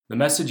The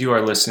message you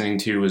are listening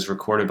to was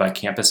recorded by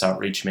Campus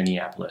Outreach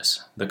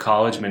Minneapolis, the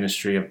college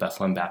ministry of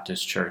Bethlehem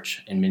Baptist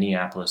Church in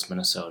Minneapolis,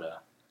 Minnesota,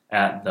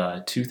 at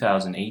the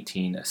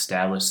 2018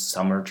 Established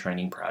Summer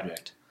Training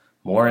Project.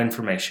 More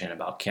information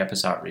about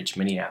Campus Outreach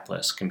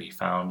Minneapolis can be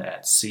found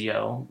at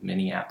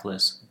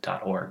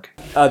cominneapolis.org.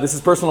 This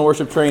is personal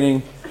worship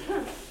training.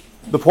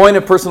 The point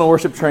of personal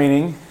worship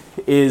training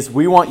is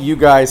we want you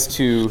guys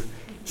to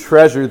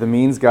treasure the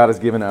means God has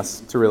given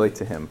us to relate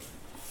to Him.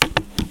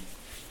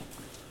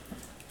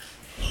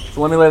 So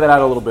let me lay that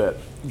out a little bit.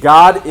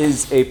 God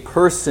is a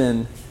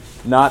person,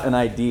 not an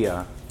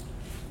idea.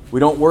 We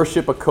don't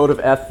worship a code of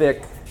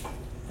ethic.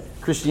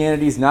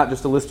 Christianity is not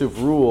just a list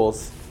of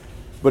rules,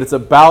 but it's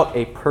about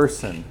a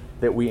person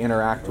that we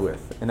interact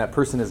with, and that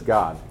person is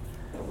God.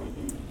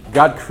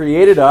 God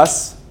created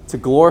us to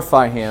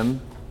glorify Him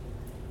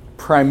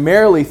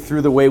primarily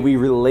through the way we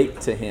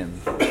relate to Him.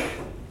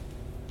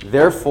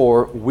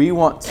 Therefore, we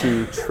want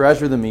to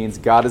treasure the means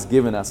God has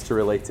given us to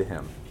relate to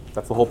Him.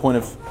 That's the whole point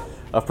of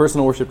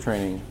personal worship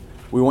training.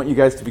 We want you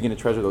guys to begin to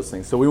treasure those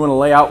things. So we want to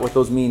lay out what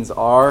those means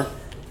are,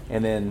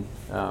 and then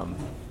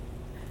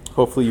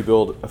hopefully you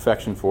build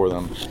affection for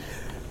them.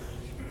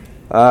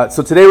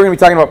 So today we're going to be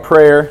talking about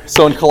prayer.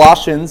 So in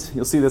Colossians,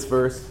 you'll see this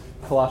verse,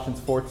 Colossians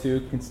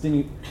 4:2,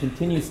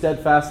 continue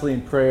steadfastly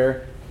in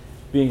prayer,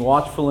 being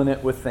watchful in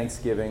it with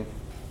thanksgiving.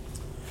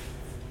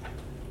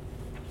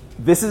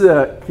 This is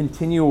a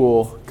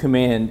continual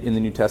command in the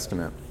New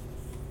Testament.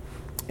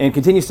 And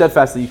continue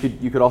steadfastly,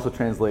 you could also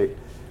translate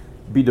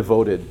be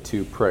devoted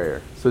to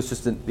prayer. So it's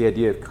just the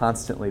idea of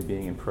constantly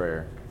being in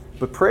prayer.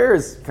 But prayer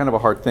is kind of a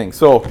hard thing.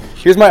 So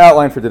here's my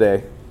outline for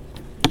today.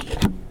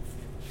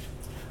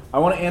 I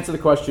want to answer the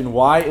question,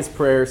 why is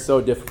prayer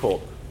so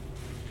difficult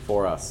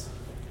for us?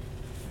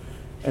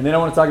 And then I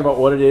want to talk about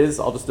what it is.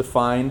 I'll just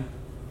define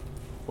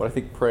what I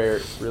think prayer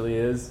really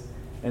is.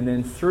 And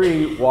then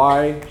 3,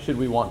 why should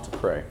we want to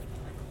pray?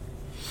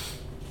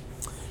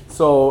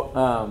 So,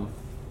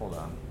 hold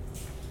on.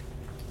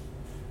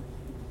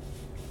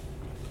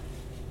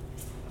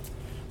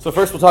 So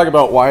first we'll talk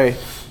about why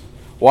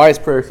is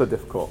prayer so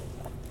difficult.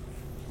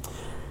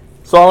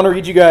 So I want to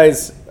read you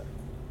guys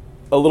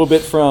a little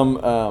bit from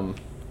a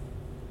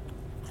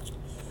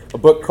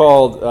book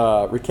called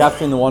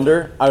Recapturing the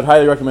Wonder. I would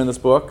highly recommend this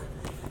book.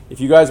 If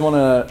you guys want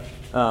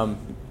to,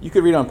 you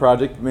could read it on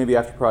project, maybe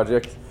after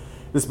project.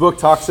 This book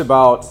talks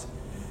about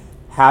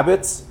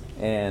habits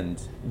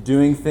and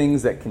doing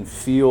things that can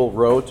feel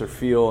rote or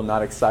feel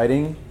not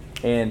exciting,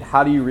 and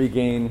how do you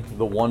regain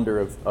the wonder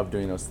of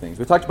doing those things.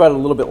 We talked about it a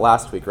little bit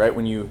last week, right?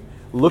 When you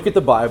look at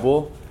the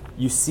Bible,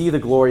 you see the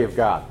glory of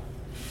God.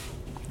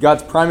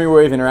 God's primary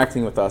way of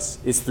interacting with us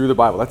is through the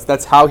Bible.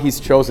 That's how He's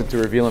chosen to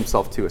reveal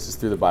Himself to us, is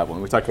through the Bible.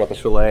 And we talked about the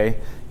chalet,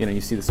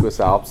 you see the Swiss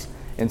Alps.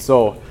 And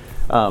so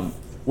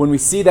when we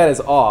see that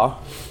as awe,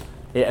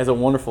 as a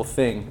wonderful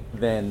thing,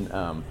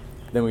 then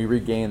we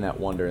regain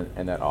that wonder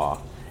and that awe.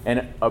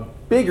 And a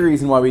big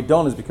reason why we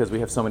don't is because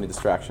we have so many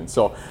distractions.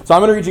 So I'm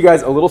going to read you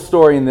guys a little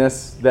story in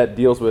this that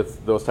deals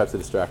with those types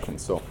of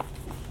distractions. So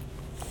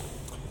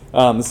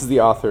this is the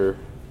author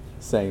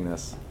saying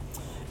this.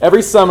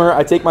 Every summer,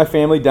 I take my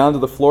family down to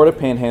the Florida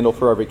Panhandle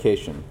for our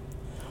vacation.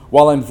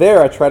 While I'm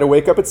there, I try to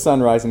wake up at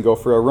sunrise and go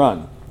for a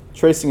run,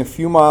 tracing a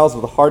few miles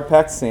of the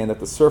hard-packed sand that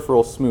the surf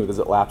rolls smooth as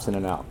it laps in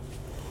and out.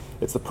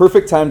 It's the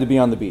perfect time to be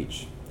on the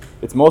beach.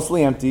 It's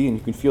mostly empty, and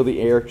you can feel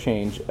the air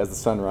change as the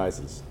sun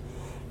rises.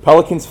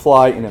 Pelicans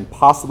fly in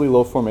impossibly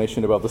low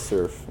formation above the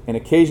surf, and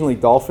occasionally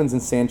dolphins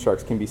and sand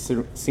sharks can be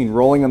seen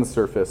rolling on the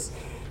surface,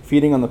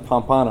 feeding on the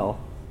pompano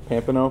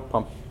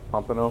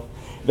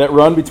that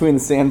run between the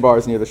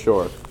sandbars near the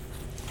shore.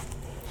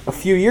 A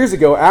few years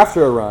ago,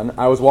 after a run,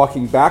 I was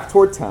walking back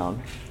toward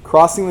town,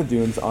 crossing the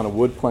dunes on a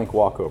wood plank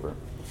walkover.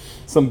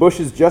 Some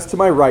bushes just to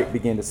my right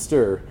began to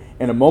stir,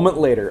 and a moment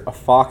later, a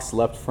fox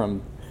leapt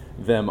from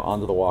them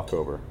onto the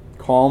walkover,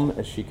 calm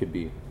as she could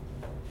be.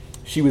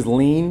 She was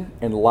lean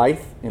and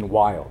lithe and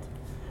wild,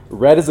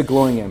 red as a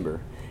glowing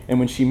ember, and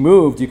when she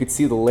moved, you could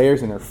see the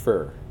layers in her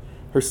fur,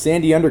 her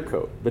sandy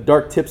undercoat, the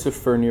dark tips of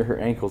fur near her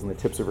ankles and the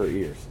tips of her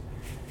ears.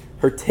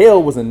 Her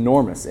tail was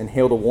enormous and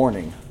hailed a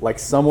warning, like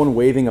someone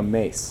waving a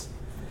mace.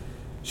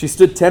 She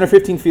stood 10 or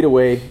 15 feet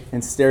away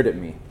and stared at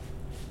me.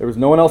 There was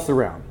no one else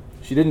around.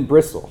 She didn't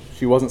bristle.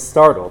 She wasn't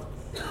startled,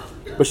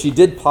 but she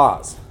did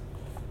pause.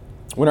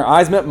 When her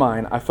eyes met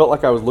mine, I felt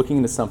like I was looking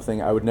into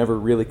something I would never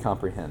really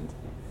comprehend.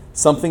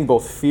 Something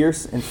both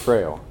fierce and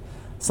frail,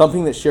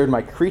 something that shared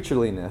my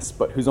creatureliness,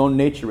 but whose own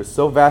nature was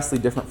so vastly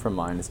different from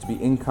mine as to be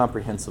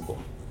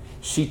incomprehensible.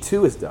 She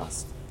too is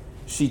dust.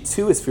 She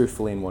too is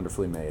fearfully and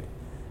wonderfully made.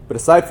 But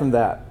aside from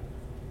that,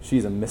 she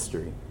is a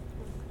mystery.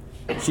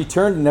 She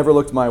turned and never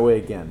looked my way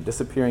again,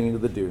 disappearing into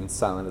the dunes,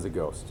 silent as a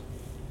ghost.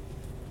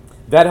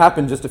 That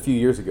happened just a few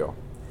years ago.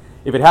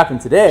 If it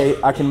happened today,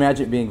 I can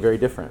imagine it being very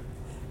different.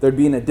 There'd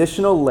be an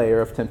additional layer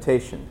of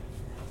temptation.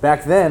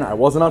 Back then, I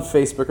wasn't on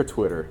Facebook or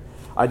Twitter.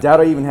 I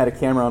doubt I even had a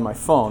camera on my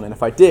phone, and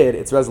if I did,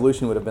 its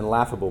resolution would have been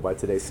laughable by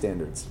today's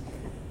standards.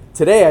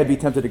 Today, I'd be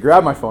tempted to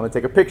grab my phone and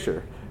take a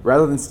picture.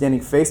 Rather than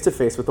standing face to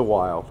face with the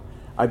wild,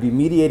 I'd be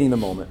mediating the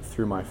moment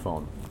through my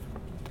phone.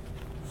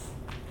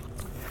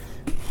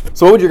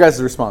 So what would your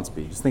guys' response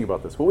be? Just think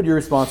about this. What would your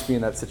response be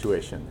in that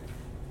situation?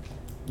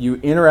 You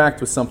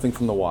interact with something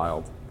from the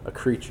wild, a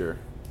creature.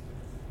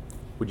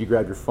 Would you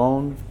grab your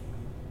phone?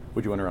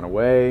 Would you want to run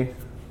away?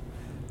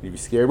 Would you be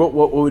scared?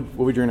 What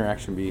would your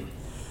interaction be?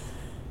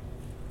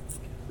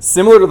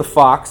 Similar to the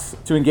fox,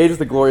 to engage with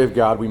the glory of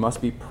God, we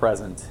must be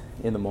present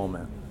in the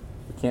moment.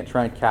 We can't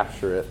try and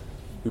capture it.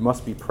 We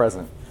must be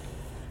present.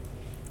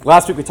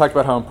 Last week we talked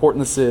about how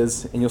important this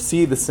is, and you'll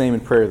see the same in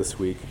prayer this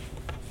week.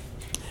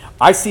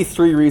 I see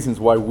 3 reasons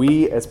why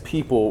we as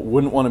people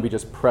wouldn't want to be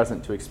just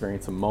present to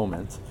experience a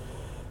moment,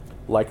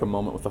 like a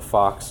moment with a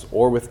fox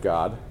or with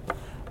God.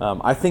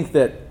 I think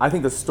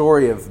the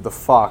story of the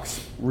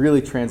fox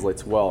really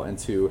translates well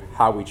into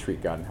how we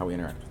treat God and how we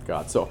interact with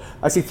God. So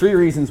I see 3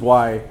 reasons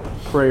why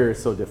prayer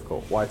is so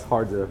difficult, why it's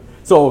hard to...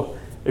 So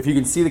if you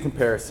can see the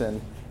comparison,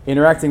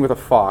 interacting with a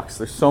fox,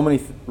 there's so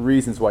many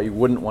reasons why you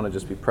wouldn't want to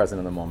just be present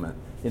in the moment.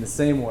 In the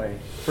same way,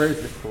 prayer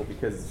is difficult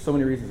because there's so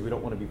many reasons we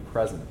don't want to be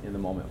present in the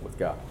moment with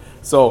God.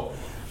 So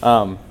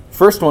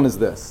first one is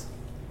this.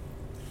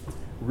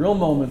 Real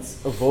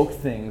moments evoke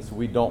things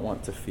we don't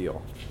want to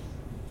feel.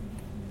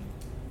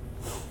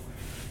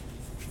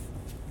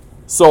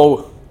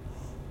 So,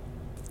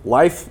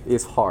 life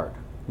is hard.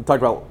 We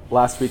talked about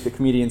last week, the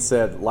comedian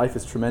said, life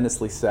is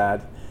tremendously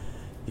sad.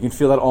 You can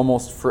feel that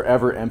almost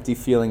forever empty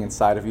feeling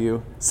inside of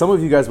you. Some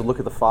of you guys would look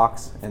at the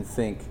fox and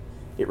think,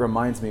 it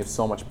reminds me of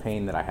so much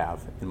pain that I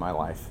have in my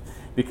life.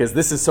 Because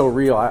this is so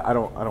real, I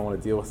don't want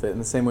to deal with it. In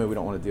the same way, we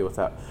don't want to deal with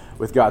that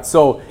with God.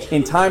 So,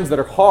 in times that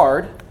are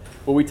hard,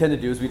 what we tend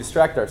to do is we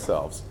distract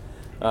ourselves.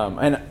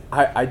 And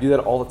I do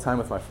that all the time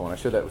with my phone. I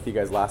shared that with you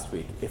guys last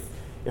week.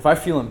 If I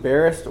feel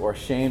embarrassed or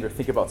ashamed or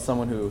think about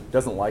someone who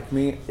doesn't like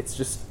me, it's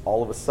just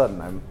all of a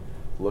sudden I'm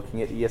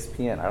looking at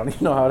ESPN. I don't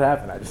even know how it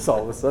happened. I just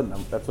all of a sudden,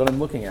 that's what I'm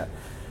looking at.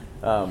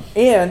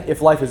 And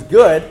if life is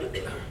good,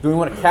 then we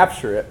want to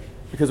capture it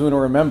because we want to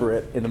remember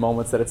it in the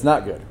moments that it's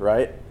not good,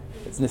 right?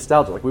 It's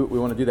nostalgia. Like we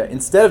want to do that.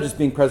 Instead of just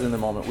being present in the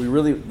moment, we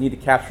really need to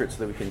capture it so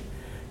that we can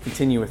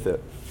continue with it.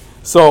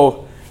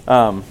 So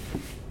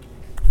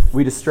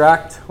we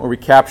distract or we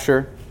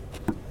capture.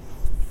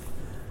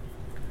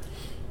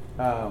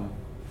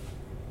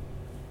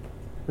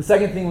 The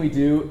second thing we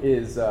do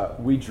is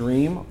we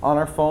dream on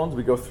our phones.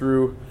 We go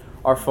through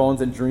our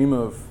phones and dream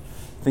of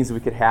things that we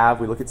could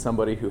have. We look at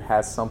somebody who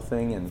has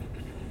something and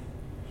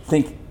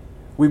think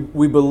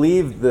we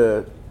believe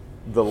the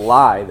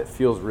lie that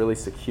feels really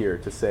secure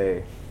to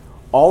say,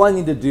 all I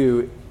need to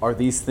do are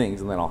these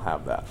things and then I'll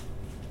have that.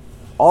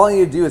 All I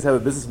need to do is have a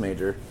business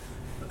major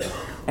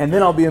and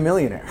then I'll be a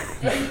millionaire.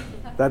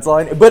 That's all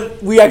I need.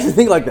 But we actually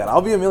think like that.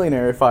 I'll be a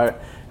millionaire if I'm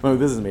a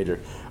business major.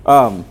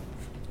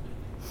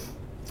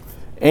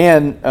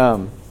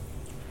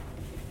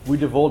 We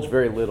divulge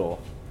very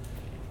little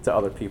to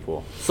other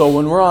people. So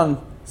when we're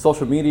on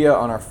social media,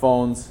 on our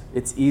phones,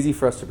 it's easy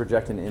for us to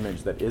project an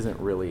image that isn't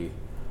really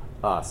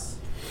us.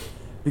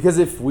 Because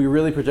if we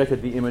really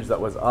projected the image that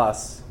was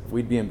us,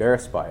 we'd be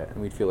embarrassed by it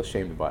and we'd feel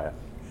ashamed by it.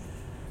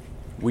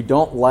 We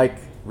don't like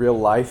real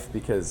life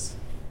because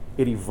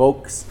it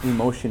evokes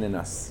emotion in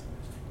us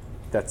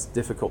that's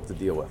difficult to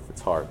deal with.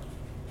 It's hard.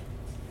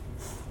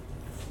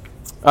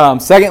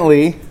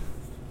 Secondly,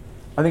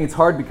 I think it's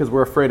hard because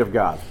we're afraid of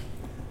God.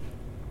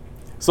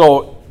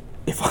 So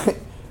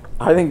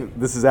I think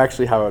this is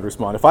actually how I would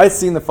respond. If I had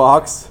seen the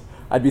fox,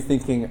 I'd be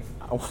thinking,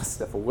 I want to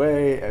step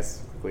away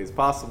as quickly as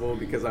possible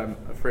because I'm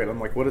afraid. I'm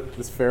like, what if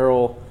this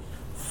feral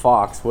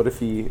fox, what if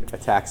he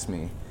attacks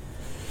me?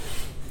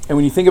 And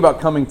when you think about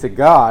coming to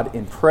God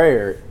in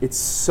prayer, it's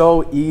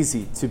so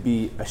easy to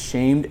be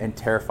ashamed and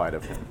terrified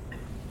of him.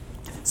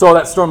 So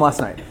that storm last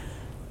night,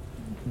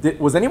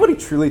 was anybody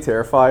truly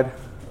terrified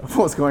of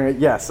what was going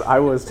on? Yes, I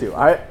was too.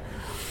 I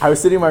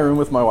was sitting in my room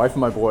with my wife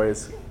and my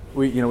boys.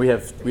 We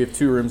have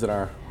 2 rooms in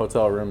our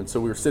hotel room, and so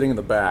we were sitting in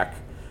the back,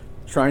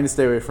 trying to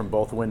stay away from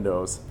both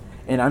windows.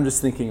 And I'm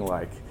just thinking,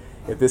 like,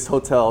 if this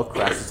hotel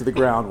crashes to the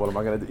ground, what am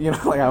I gonna do?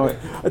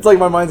 It's like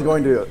my mind's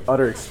going to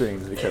utter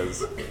extremes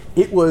because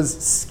it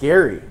was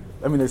scary.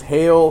 I mean, there's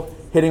hail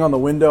hitting on the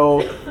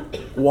window.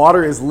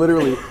 Water is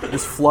literally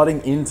just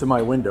flooding into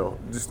my window.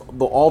 Just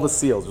all the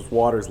seals, just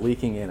water's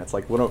leaking in. It's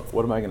like, what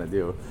am I gonna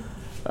do?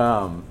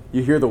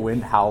 You hear the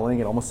wind howling.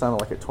 It almost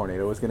sounded like a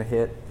tornado was gonna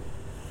hit.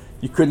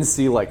 You couldn't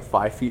see like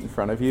 5 feet in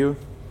front of you.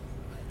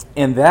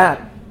 And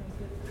that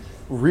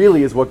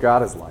really is what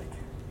God is like.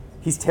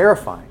 He's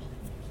terrifying.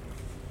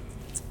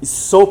 He's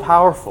so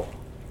powerful.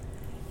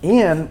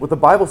 And what the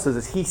Bible says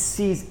is he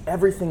sees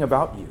everything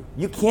about you.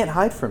 You can't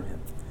hide from him.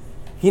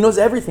 He knows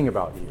everything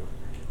about you.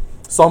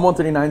 Psalm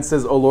 139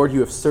 says, "O Lord,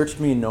 you have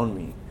searched me and known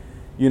me.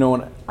 You know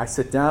when I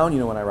sit down, you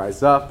know when I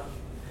rise up.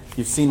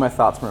 You've seen my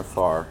thoughts from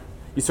afar.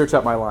 You search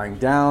out my lying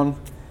down,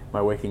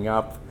 my waking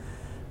up."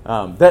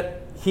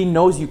 That he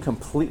knows you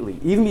completely.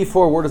 Even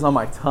before a word is on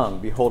my tongue,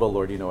 behold, O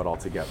Lord, you know it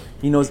altogether.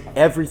 He knows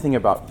everything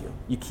about you.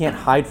 You can't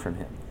hide from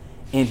him.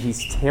 And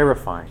he's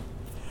terrifying.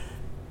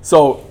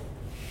 So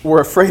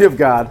we're afraid of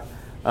God,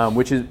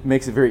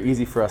 makes it very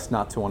easy for us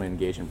not to want to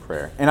engage in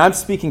prayer. And I'm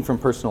speaking from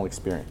personal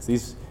experience.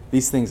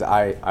 These things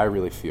I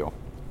really feel.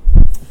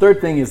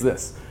 Third thing is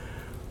this.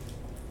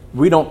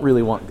 We don't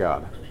really want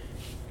God.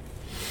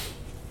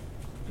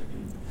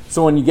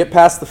 So when you get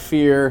past the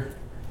fear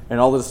and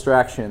all the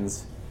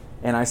distractions,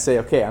 and I say,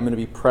 okay, I'm going to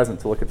be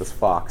present to look at this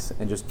fox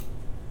and just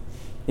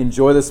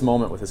enjoy this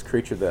moment with this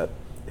creature that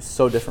is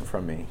so different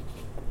from me,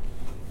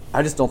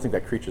 I just don't think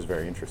that creature is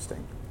very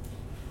interesting.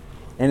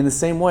 And in the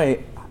same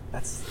way,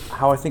 that's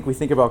how I think we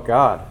think about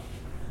God.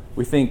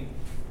 We think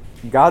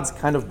God's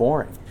kind of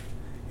boring.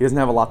 He doesn't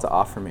have a lot to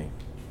offer me.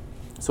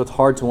 So it's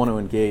hard to want to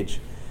engage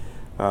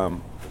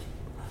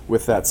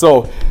with that.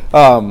 So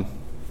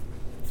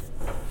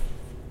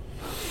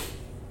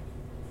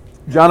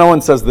John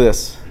Owen says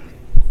this.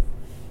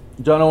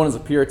 John Owen is a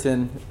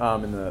Puritan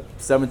in the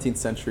 17th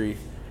century,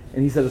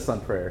 and he says this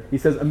on prayer. He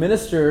says, "A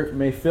minister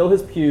may fill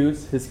his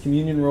pews, his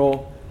communion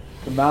roll,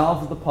 the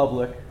mouths of the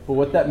public, but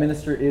what that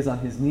minister is on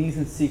his knees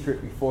in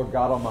secret before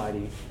God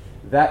Almighty,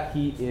 that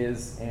he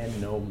is and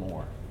no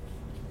more."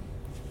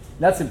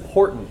 That's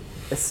important,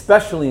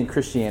 especially in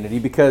Christianity,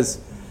 because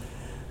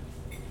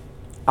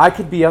I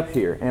could be up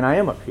here, and I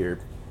am up here,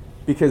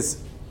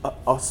 because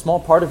a small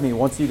part of me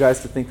wants you guys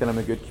to think that I'm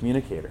a good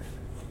communicator.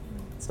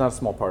 It's not a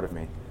small part of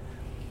me.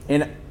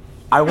 And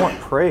I want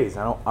praise.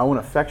 I want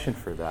affection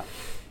for that.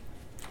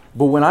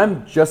 But when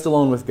I'm just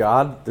alone with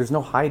God, there's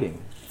no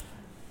hiding.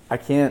 I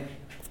can't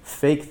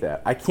fake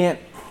that. I can't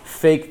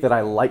fake that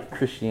I like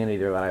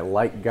Christianity or that I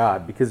like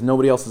God, because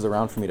nobody else is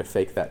around for me to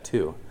fake that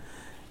too.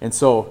 And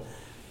so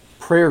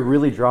prayer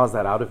really draws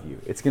that out of you.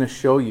 It's going to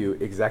show you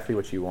exactly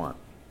what you want.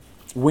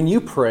 When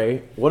you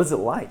pray, what is it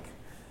like?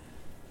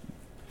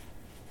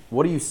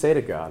 What do you say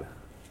to God?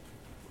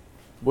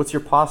 What's your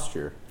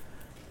posture?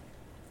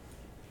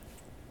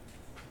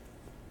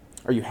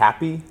 Are you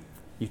happy? Are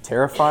you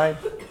terrified?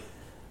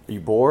 Are you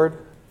bored?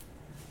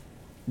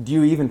 Do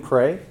you even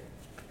pray?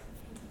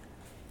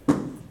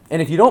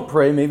 And if you don't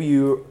pray, maybe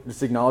you're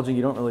just acknowledging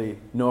you don't really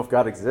know if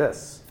God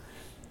exists.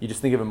 You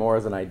just think of him more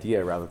as an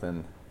idea rather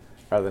than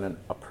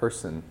a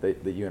person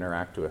that you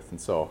interact with. And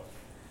so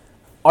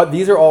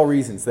these are all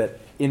reasons that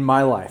in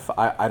my life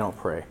I don't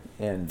pray.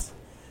 And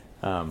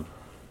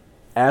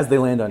as they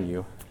land on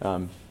you,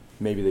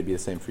 maybe they'd be the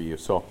same for you.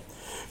 So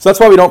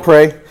that's why we don't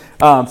pray.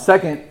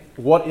 Second,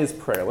 what is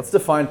prayer? Let's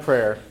define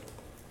prayer,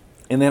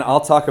 and then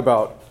I'll talk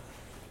about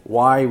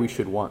why we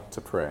should want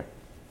to pray.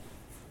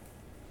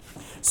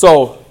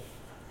 So,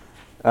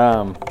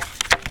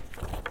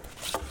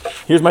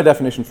 here's my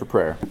definition for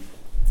prayer.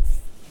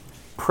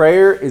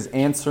 Prayer is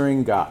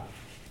answering God.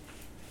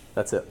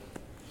 That's it.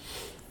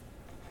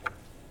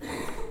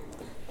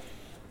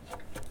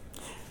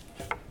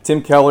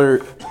 Tim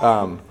Keller,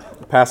 a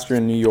pastor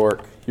in New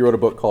York, he wrote a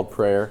book called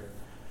Prayer,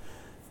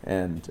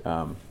 and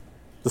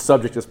the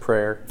subject is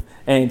prayer.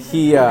 And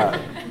he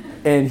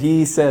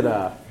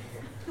said,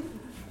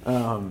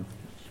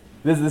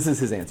 this is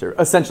his answer.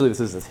 Essentially, this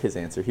is his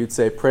answer. He would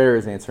say prayer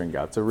is answering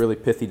God. It's a really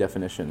pithy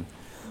definition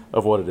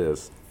of what it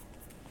is.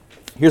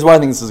 Here's why I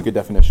think this is a good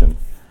definition.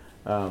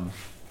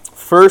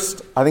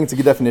 First, I think it's a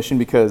good definition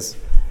because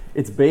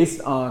it's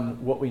based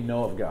on what we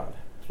know of God,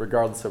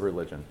 regardless of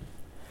religion.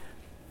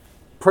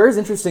 Prayer is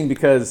interesting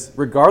because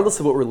regardless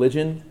of what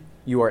religion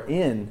you are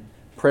in,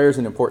 prayer is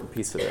an important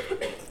piece of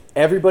it.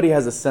 Everybody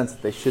has a sense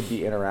that they should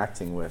be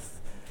interacting with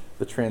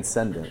the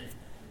transcendent.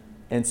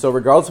 And so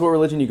regardless of what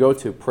religion you go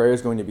to, prayer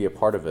is going to be a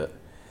part of it.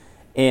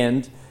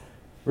 And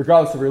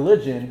regardless of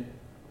religion,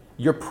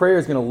 your prayer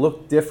is going to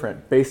look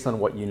different based on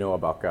what you know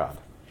about God.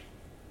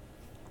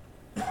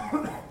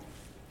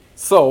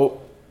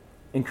 So,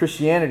 in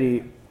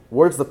Christianity,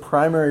 where's the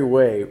primary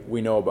way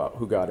we know about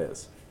who God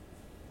is?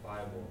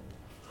 Bible.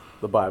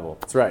 The Bible.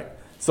 That's right.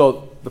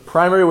 So the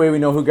primary way we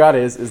know who God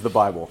is the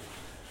Bible.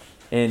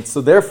 And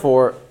so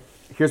therefore,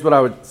 here's what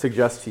I would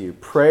suggest to you.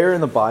 Prayer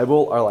and the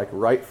Bible are like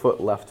right foot,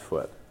 left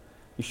foot.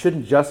 You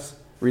shouldn't just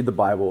read the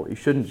Bible. You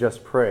shouldn't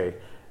just pray.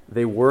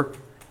 They work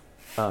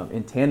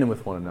in tandem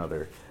with one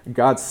another.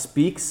 God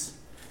speaks,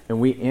 and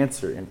we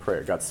answer in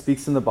prayer. God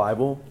speaks in the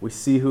Bible. We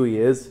see who he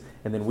is,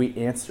 and then we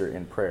answer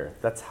in prayer.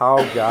 That's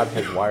how God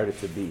has wired it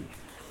to be.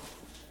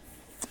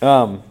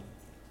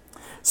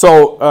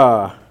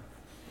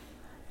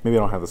 Maybe I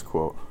don't have this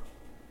quote.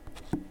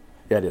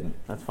 Yeah, I didn't.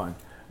 That's fine.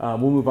 We'll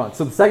move on.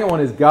 So the second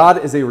one is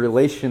God is a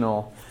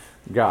relational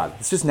God.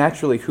 It's just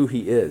naturally who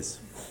he is.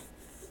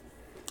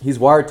 He's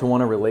wired to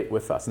want to relate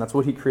with us, and that's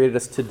what he created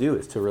us to do,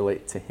 is to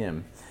relate to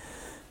him.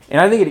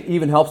 And I think it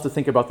even helps to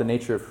think about the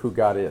nature of who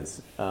God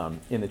is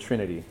in the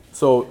Trinity.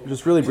 So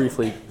just really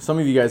briefly, some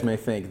of you guys may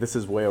think this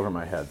is way over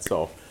my head.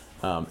 So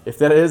if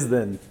that is,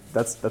 then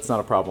that's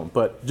not a problem.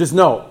 But just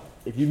know,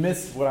 if you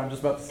miss what I'm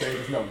just about to say,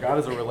 just know God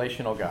is a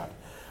relational God.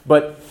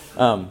 But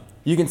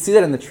you can see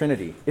that in the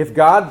Trinity. If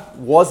God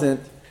wasn't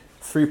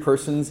three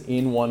persons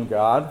in one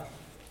God,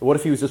 what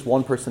if he was just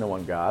one person in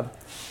one God?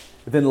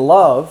 Then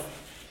love,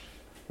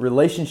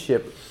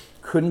 relationship,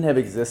 couldn't have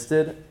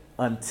existed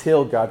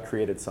until God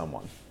created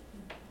someone.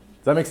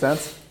 Does that make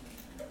sense?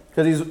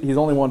 Because he's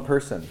only one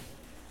person.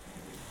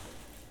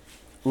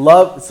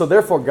 love, so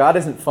therefore God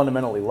isn't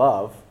fundamentally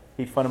love.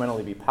 He'd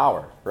fundamentally be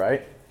power,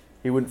 right?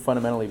 He wouldn't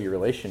fundamentally be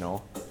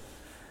relational.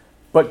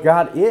 But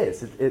God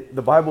is.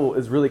 The Bible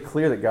is really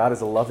clear that God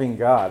is a loving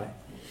God,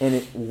 and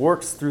it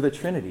works through the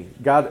Trinity.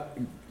 God,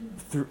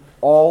 through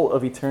all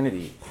of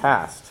eternity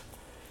past,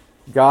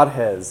 God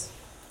has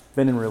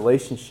been in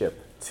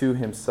relationship to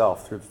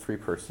himself through the three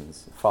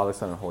persons, Father,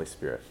 Son, and Holy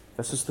Spirit.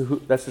 That's just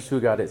who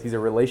God is. He's a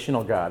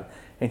relational God,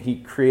 and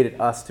he created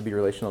us to be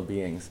relational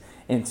beings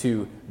and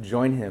to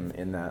join him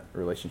in that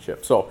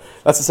relationship. So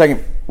that's the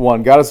second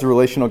one. God is a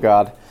relational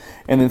God.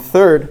 And then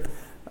third,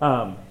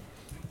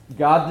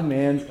 God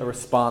demands a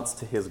response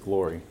to his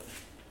glory.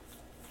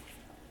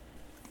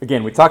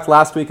 Again, we talked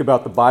last week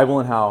about the Bible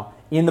and how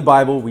in the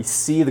Bible we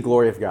see the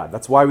glory of God.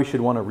 That's why we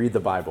should want to read the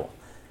Bible,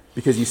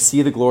 because you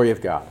see the glory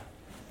of God.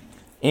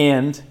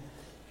 And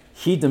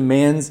he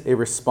demands a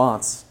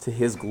response to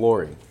his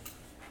glory.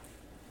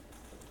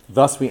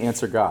 Thus we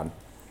answer God.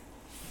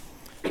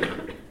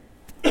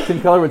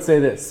 Tim Keller would say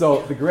this: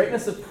 so the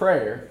greatness of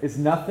prayer is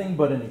nothing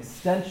but an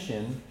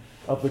extension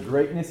of the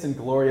greatness and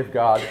glory of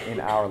God in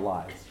our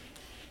lives.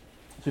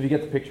 So if you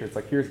get the picture, it's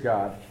like here's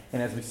God,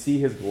 and as we see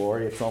his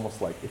glory, it's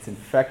almost like it's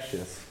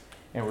infectious,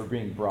 and we're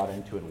being brought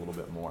into it a little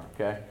bit more,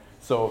 okay?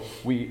 So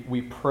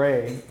we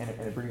pray, and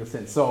it brings us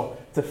in. So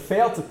to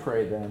fail to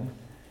pray, then,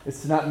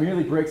 is to not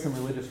merely break some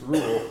religious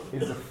rule.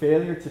 It is a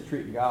failure to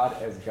treat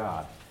God as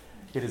God.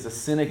 It is a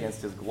sin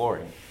against his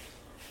glory,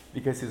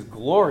 because his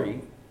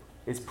glory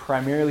is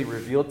primarily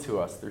revealed to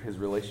us through his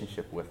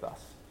relationship with us.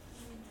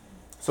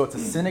 So it's a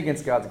sin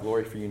against God's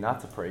glory for you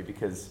not to pray,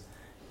 because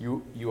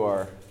you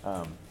are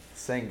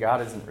saying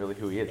God isn't really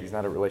who he is. He's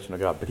not a relational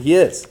God, but he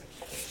is,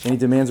 and he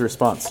demands a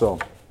response. So,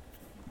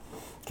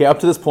 okay, up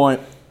to this point,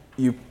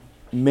 you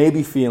may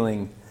be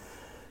feeling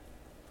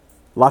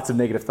lots of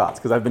negative thoughts,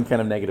 because I've been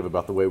kind of negative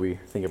about the way we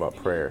think about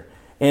prayer.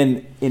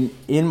 And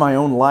in my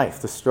own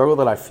life, the struggle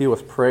that I feel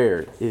with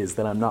prayer is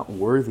that I'm not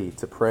worthy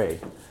to pray.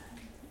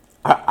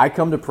 I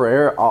come to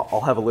prayer,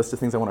 I'll have a list of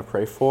things I want to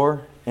pray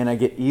for, and I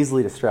get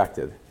easily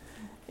distracted.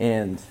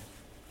 And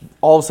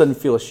all of a sudden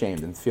feel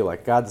ashamed and feel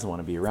like God doesn't want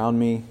to be around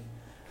me.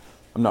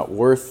 I'm not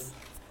worth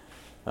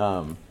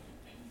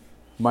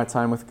my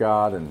time with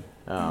God. And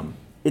I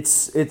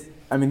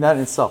mean, that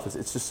in itself,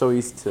 it's just so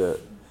easy to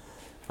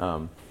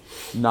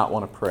not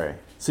want to pray.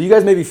 So you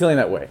guys may be feeling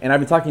that way. And I've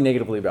been talking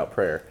negatively about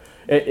prayer,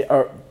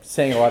 or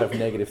saying a lot of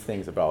negative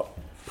things about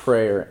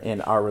prayer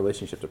and our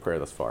relationship to prayer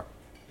thus far.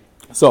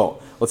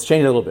 So let's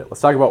change it a little bit.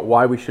 Let's talk about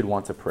why we should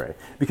want to pray.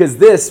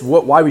 Because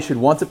why we should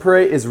want to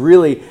pray is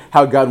really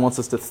how God wants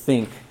us to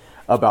think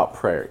about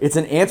prayer. It's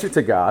an answer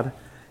to God.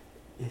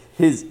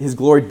 His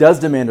glory does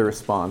demand a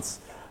response,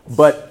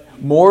 but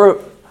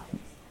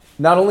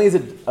not only is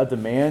it a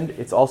demand,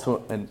 it's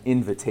also an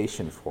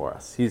invitation for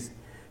us.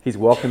 He's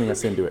welcoming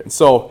us into it. And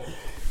so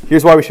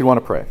here's why we should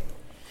want to pray.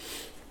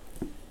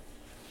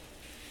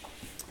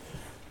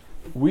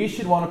 We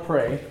should want to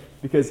pray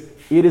because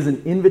it is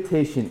an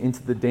invitation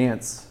into the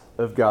dance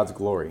of God's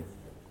glory.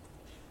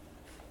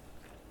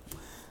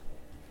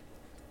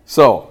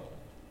 So,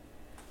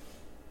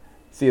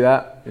 see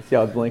that? You see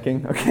how it's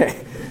blinking?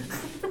 Okay.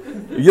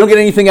 You don't get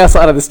anything else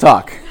out of this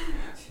talk.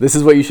 This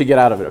is what you should get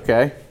out of it,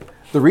 okay?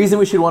 The reason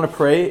we should want to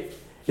pray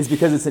is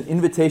because it's an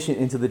invitation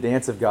into the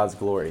dance of God's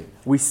glory.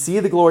 We see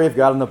the glory of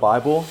God in the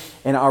Bible,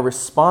 and our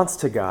response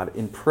to God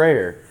in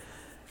prayer,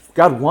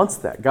 God wants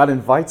that. God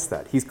invites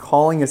that. He's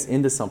calling us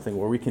into something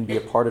where we can be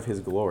a part of his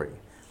glory.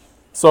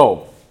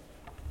 So,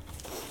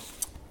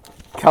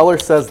 Keller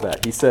says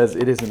that. He says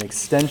it is an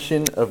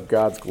extension of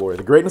God's glory.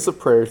 The greatness of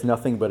prayer is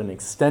nothing but an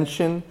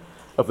extension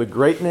of the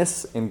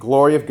greatness and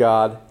glory of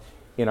God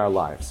in our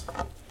lives.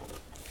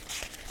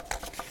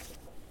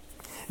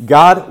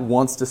 God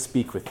wants to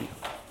speak with you.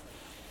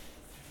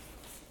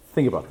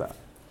 Think about that.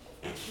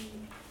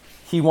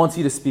 He wants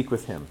you to speak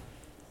with him.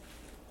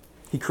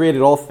 He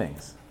created all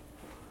things.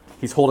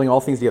 He's holding all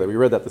things together. We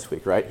read that this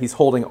week, right? He's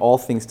holding all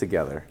things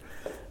together.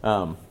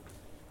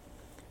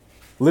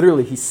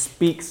 Literally, he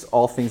speaks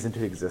all things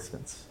into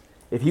existence.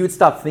 If he would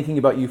stop thinking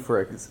about you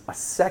for a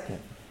second,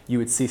 you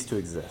would cease to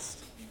exist.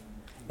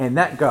 And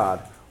that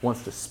God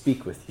wants to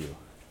speak with you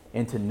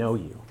and to know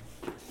you.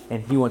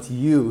 And he wants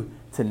you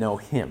to know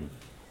him.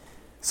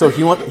 So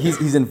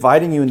he's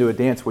inviting you into a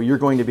dance where you're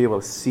going to be able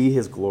to see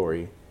his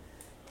glory,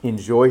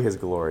 enjoy his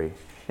glory,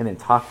 and then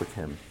talk with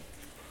him.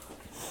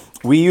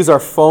 We use our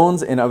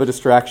phones and other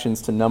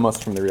distractions to numb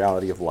us from the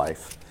reality of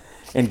life.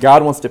 And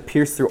God wants to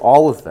pierce through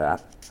all of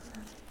that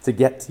to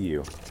get to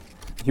you.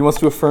 He wants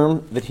to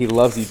affirm that he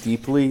loves you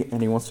deeply,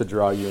 and he wants to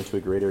draw you into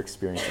a greater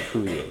experience of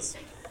who he is,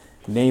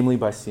 namely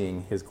by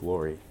seeing his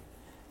glory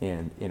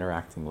and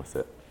interacting with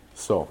it.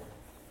 So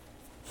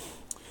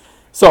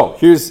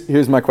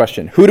here's my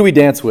question. Who do we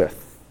dance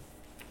with?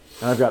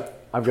 And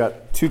I've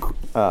got two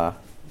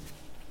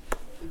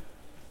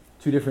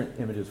different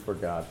images for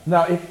God.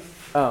 Now,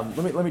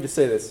 let me just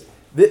say this.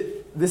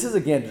 This is,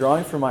 again,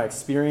 drawing from my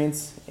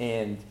experience,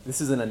 and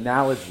this is an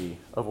analogy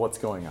of what's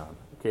going on,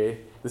 okay?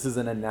 This is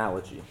an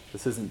analogy.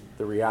 This isn't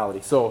the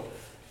reality. So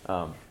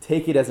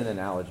take it as an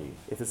analogy.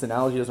 If this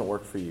analogy doesn't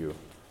work for you,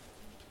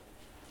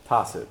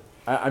 toss it.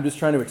 I'm just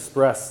trying to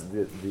express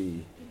the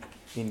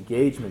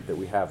engagement that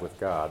we have with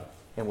God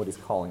and what he's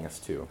calling us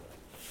to,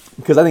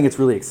 because I think it's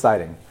really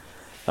exciting,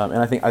 and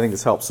I think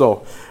this helps.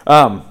 So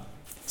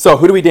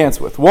who do we dance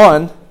with?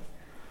 One,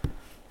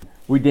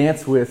 we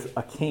dance with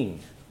a king.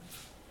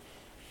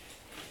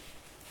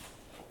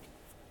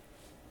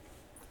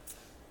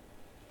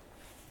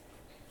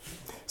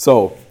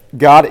 So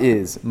God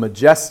is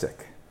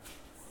majestic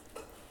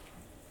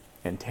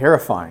and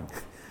terrifying.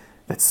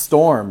 That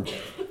storm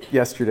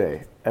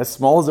yesterday, as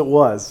small as it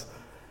was,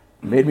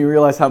 made me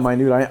realize how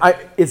minute I am.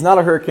 It's not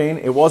a hurricane.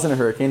 It wasn't a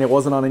hurricane. It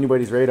wasn't on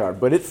anybody's radar,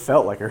 but it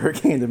felt like a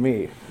hurricane to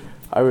me.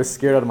 I was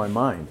scared out of my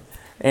mind.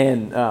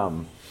 And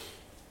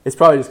it's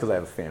probably just because I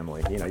have a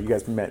family. You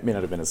guys may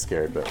not have been as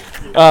scared, but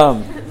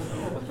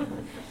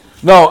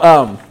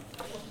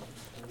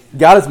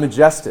God is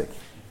majestic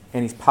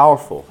and he's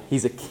powerful.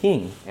 He's a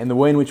king, and the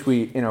way in which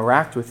we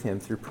interact with him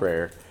through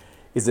prayer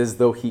is as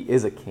though he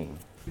is a king.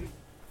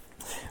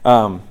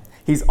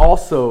 He's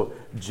also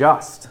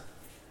just.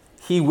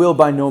 He will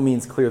by no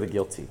means clear the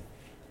guilty.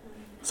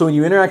 So when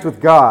you interact with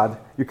God,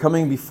 you're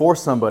coming before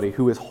somebody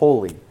who is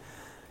holy.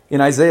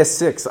 In Isaiah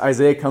 6,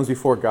 Isaiah comes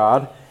before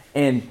God,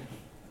 and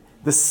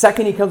the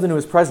second he comes into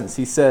his presence,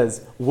 he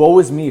says, "Woe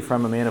is me, for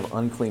I'm a man of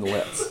unclean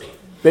lips."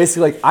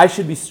 Basically, I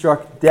should be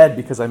struck dead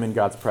because I'm in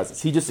God's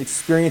presence. He just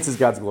experiences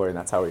God's glory, and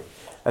that's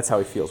how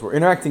he feels. We're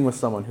interacting with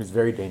someone who's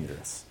very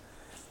dangerous.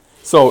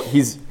 So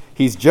he's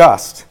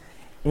just,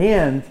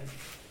 and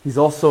he's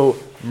also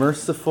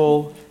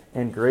merciful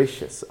and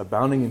gracious,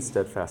 abounding in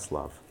steadfast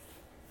love.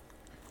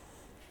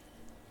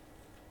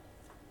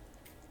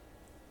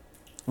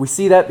 We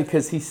see that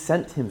because he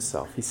sent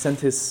himself. He sent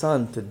his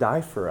son to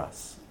die for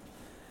us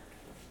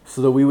so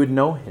that we would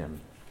know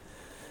him.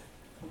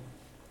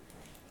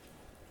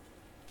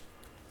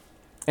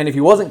 And if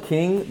he wasn't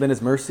king, then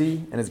his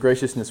mercy and his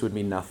graciousness would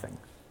mean nothing.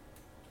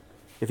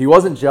 If he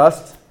wasn't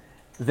just,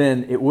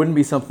 then it wouldn't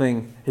be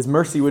something, his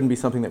mercy wouldn't be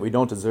something that we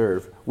don't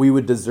deserve. We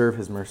would deserve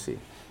his mercy.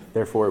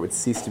 Therefore, it would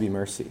cease to be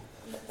mercy.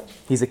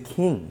 He's a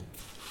king.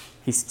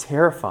 He's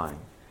terrifying.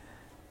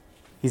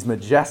 He's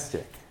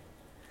majestic.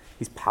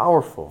 He's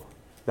powerful.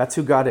 That's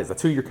who God is.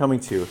 That's who you're coming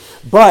to.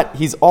 But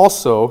he's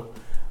also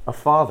a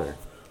father.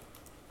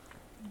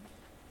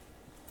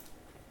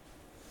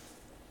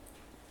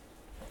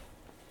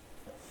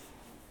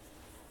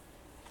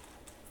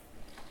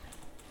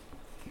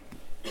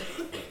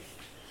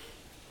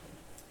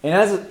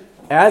 And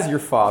as your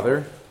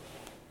father,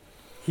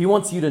 he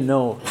wants you to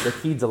know that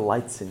he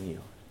delights in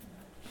you.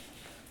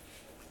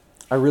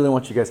 I really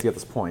want you guys to get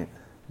this point,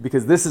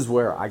 because this is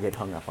where I get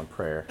hung up on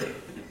prayer.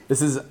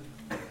 This is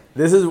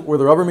where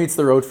the rubber meets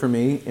the road for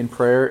me in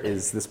prayer,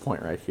 is this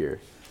point right here.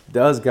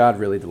 Does God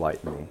really delight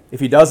in me? If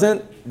he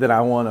doesn't, then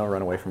I want to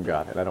run away from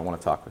God, and I don't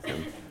want to talk with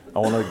him. I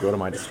want to go to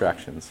my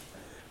distractions.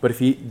 But if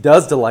he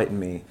does delight in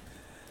me,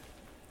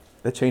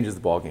 that changes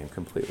the ballgame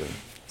completely.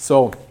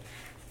 So,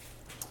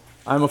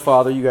 I'm a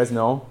father, you guys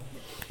know.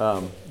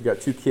 We've got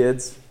 2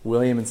 kids,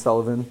 William and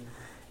Sullivan,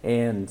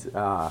 and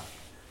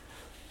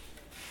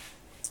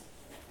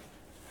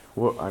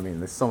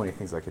there's so many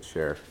things I could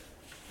share.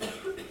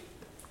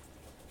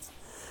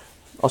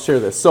 I'll share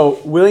this. So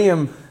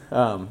William,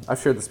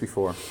 I've shared this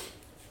before.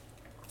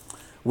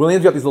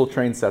 William's got these little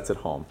train sets at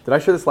home. Did I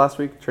share this last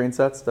week? Train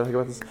sets? Did I talk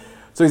about this?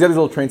 So he's got these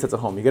little train sets at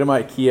home. You get them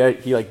at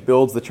IKEA. He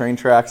builds the train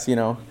tracks,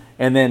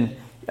 and then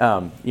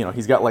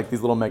he's got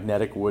these little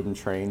magnetic wooden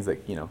trains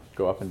that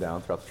go up and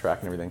down throughout the track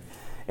and everything.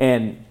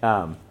 And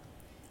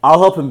I'll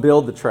help him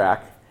build the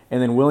track,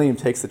 and then William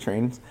takes the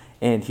trains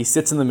and he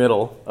sits in the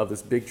middle of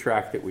this big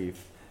track that we've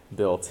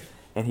built,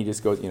 and he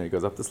just goes, he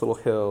goes up this little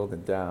hill,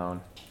 then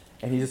down,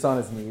 and he's just on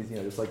his knees,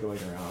 just going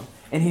around,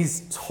 and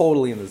he's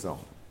totally in the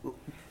zone,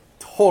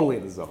 totally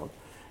in the zone.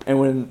 And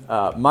when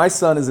my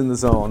son is in the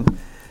zone,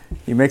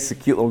 he makes a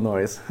cute little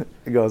noise.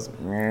 He goes,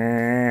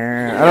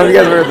 "Meh." I don't know if you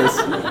guys have heard this.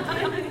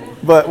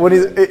 But when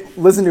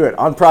listen to it,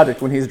 on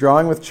project, when he's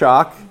drawing with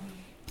chalk,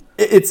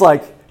 it's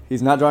like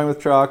he's not drawing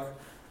with chalk.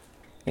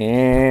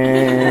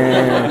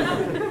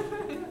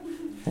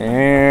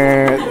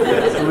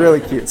 It's really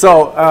cute.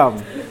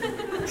 So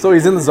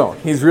he's in the zone.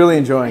 He's really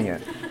enjoying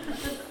it.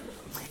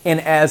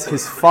 And as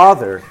his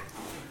father,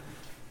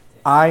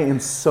 I am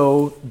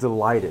so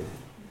delighted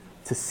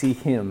to see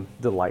him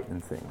delight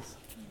in things.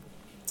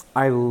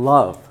 I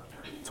love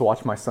to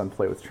watch my son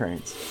play with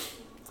trains.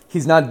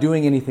 He's not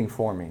doing anything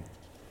for me.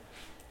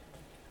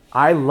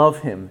 I love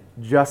him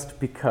just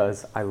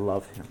because I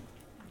love him.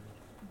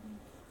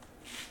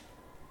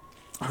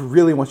 I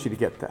really want you to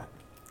get that.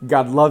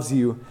 God loves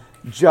you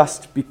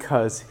just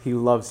because he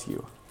loves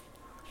you.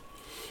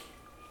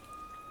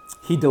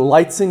 He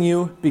delights in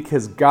you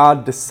because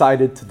God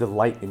decided to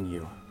delight in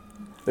you.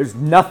 There's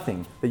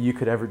nothing that you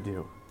could ever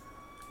do.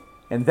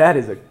 And that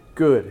is a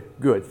good,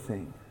 good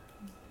thing.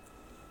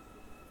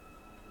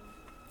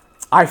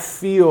 I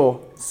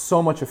feel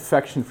so much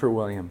affection for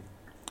William.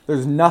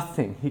 There's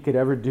nothing he could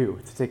ever do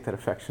to take that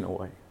affection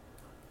away.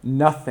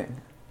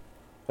 Nothing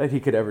that he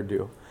could ever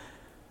do.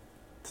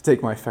 to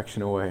take my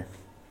affection away.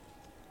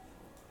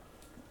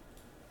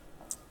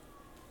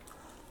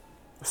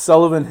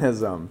 Sullivan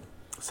has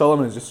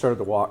just started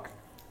to walk,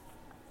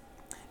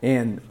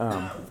 and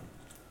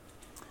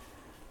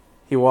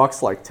he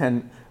walks like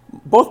 10.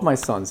 Both my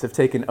sons have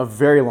taken a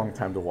very long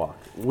time to walk.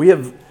 We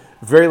have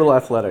very little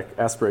athletic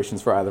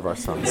aspirations for either of our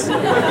sons.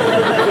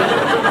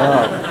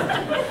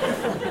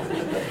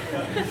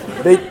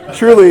 They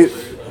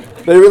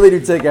really do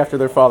take after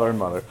their father and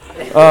mother.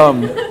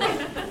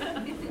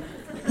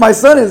 My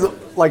son is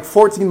like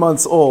 14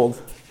 months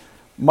old.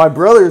 My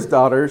brother's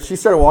daughter, she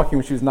started walking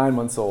when she was 9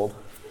 months old.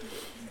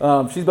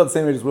 She's about the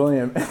same age as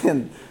William.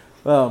 And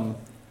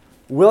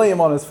William,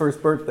 on his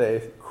first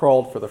birthday,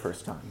 crawled for the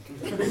first time.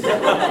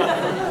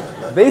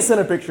 They sent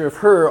a picture of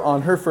her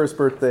on her first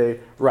birthday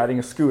riding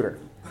a scooter.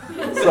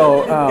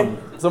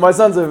 So my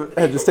sons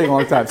have just taken a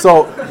long time.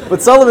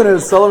 But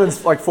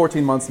Sullivan's like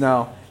 14 months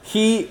now.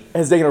 He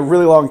has taken a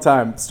really long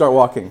time to start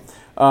walking.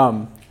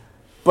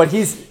 But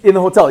he's in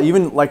the hotel.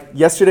 Even like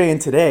yesterday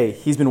and today,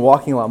 he's been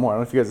walking a lot more. I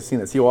don't know if you guys have seen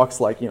this. He walks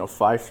like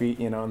 5 feet,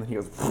 and then he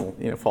goes,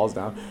 falls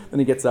down. Then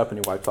he gets up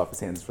and he wipes off his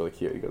hands. It's really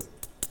cute. He goes,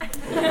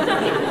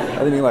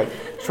 and then he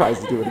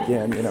tries to do it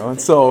again, And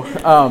so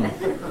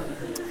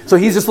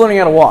he's just learning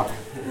how to walk.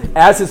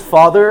 As his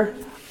father,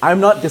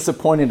 I'm not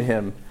disappointed in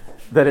him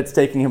that it's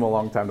taking him a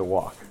long time to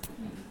walk.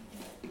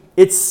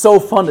 It's so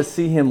fun to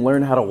see him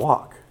learn how to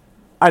walk.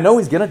 I know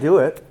he's going to do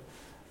it.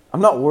 I'm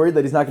not worried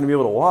that he's not going to be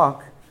able to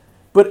walk.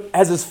 But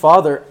as his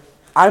father,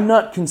 I'm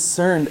not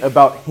concerned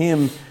about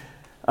him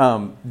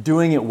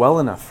doing it well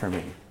enough for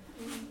me.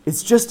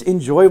 It's just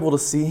enjoyable to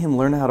see him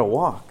learn how to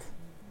walk.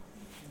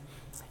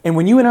 And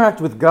when you interact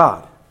with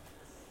God,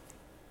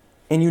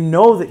 and you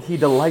know that he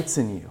delights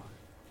in you,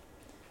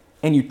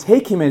 and you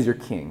take him as your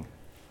king,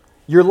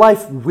 your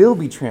life will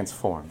be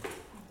transformed.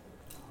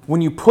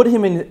 When you put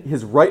him in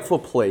his rightful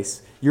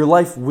place, your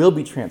life will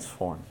be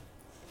transformed.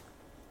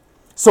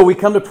 So we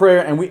come to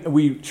prayer and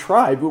we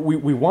try, but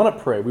we want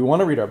to pray. We want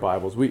to read our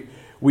Bibles.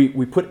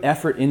 We put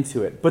effort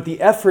into it. But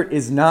the effort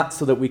is not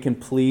so that we can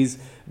please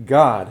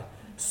God,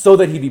 so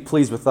that he'd be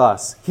pleased with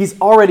us. He's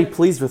already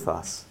pleased with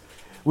us.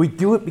 We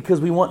do it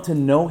because we want to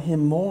know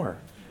him more.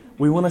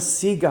 We want to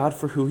see God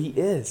for who he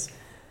is.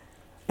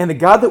 And the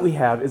God that we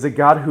have is a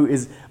God who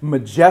is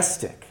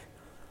majestic,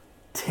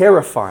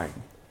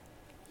 terrifying,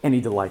 and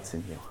he delights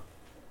in you.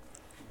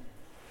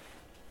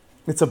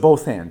 It's a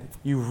both and.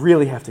 You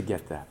really have to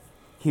get that.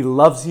 He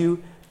loves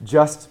you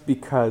just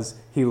because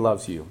he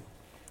loves you.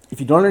 If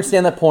you don't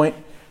understand that point,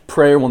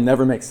 prayer will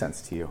never make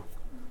sense to you.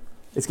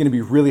 It's going to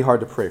be really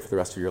hard to pray for the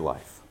rest of your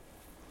life.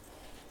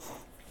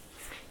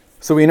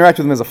 So we interact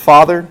with him as a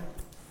father,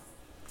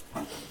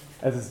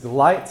 as his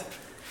delight,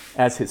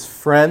 as his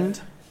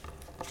friend.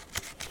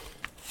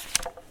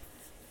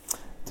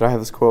 Did I have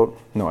this quote?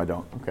 No, I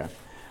don't. Okay.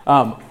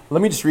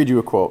 Let me just read you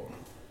a quote.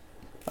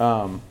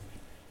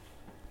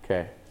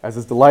 Okay. As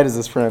his delight, as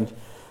his friend.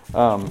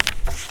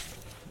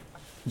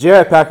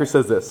 J.I. Packer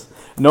says this: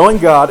 knowing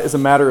God is a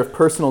matter of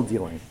personal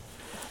dealing.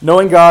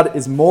 Knowing God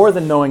is more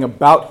than knowing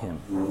about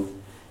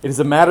him. It is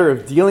a matter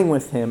of dealing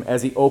with him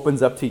as he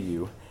opens up to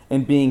you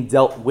and being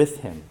dealt with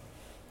him.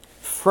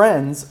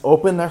 Friends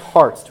open their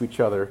hearts to each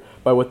other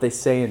by what they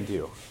say and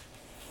do.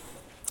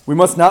 We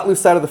must not lose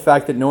sight of the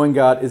fact that knowing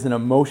God is an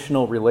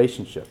emotional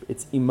relationship.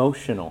 It's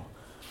emotional,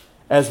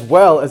 as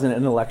well as an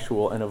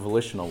intellectual and a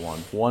volitional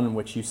one in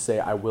which you say,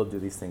 I will do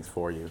these things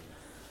for you.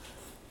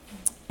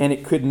 And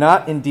it could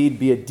not indeed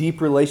be a deep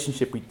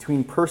relationship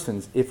between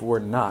persons if it were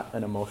not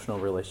an emotional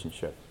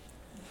relationship.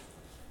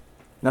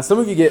 Now, some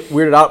of you get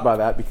weirded out by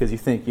that because you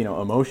think,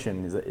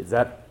 emotion, is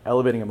that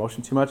elevating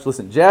emotion too much?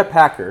 Listen, J.I.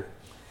 Packer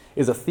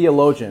is a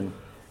theologian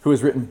who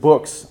has written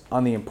books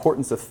on the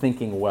importance of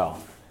thinking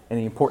well and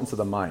the importance of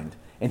the mind.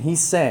 And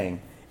he's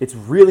saying it's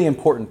really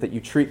important that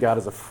you treat God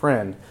as a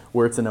friend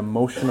where it's an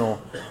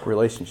emotional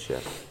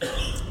relationship.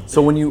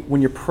 So when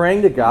you're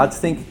praying to God,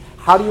 think,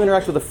 how do you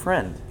interact with a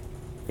friend?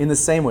 In the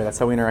same way, that's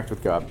how we interact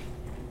with God.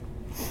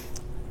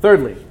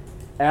 Thirdly,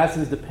 as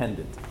his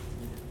dependent.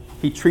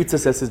 He treats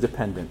us as his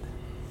dependent.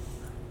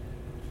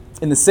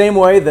 In the same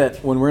way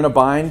that when we're in a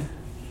bind,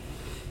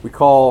 we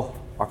call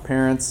our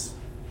parents,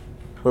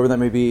 whoever that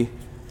may be,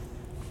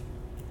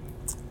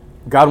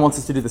 God wants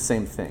us to do the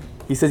same thing.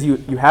 He says,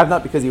 you have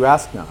not because you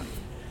ask not.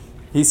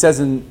 He says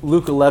in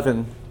Luke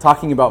 11,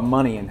 talking about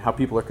money and how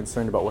people are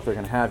concerned about what they're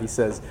going to have, he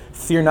says,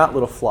 fear not,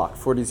 little flock,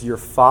 for it is your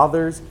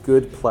Father's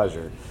good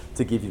pleasure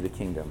to give you the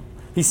kingdom.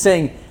 He's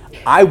saying,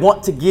 I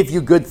want to give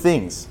you good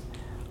things.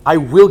 I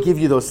will give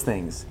you those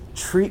things.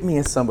 Treat me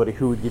as somebody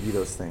who would give you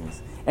those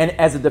things. And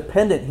as a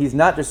dependent, he's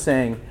not just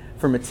saying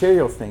for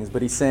material things,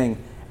 but he's saying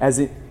as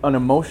an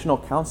emotional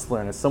counselor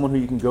and as someone who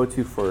you can go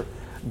to for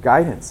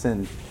guidance.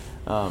 And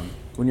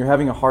when you're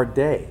having a hard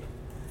day,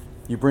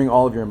 you bring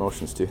all of your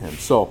emotions to him.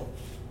 So,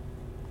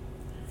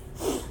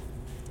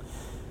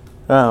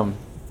 let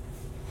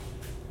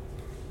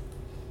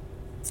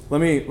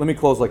me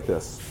close like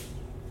this.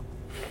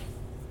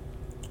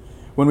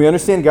 When we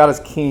understand God as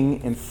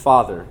King and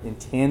Father in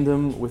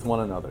tandem with one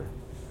another,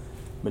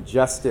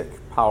 majestic,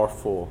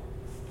 powerful,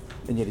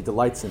 and yet he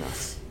delights in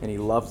us, and he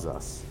loves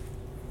us.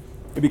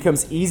 It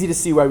becomes easy to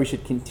see why we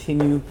should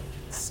continue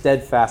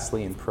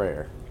steadfastly in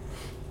prayer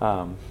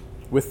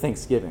with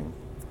thanksgiving.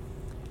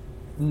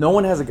 No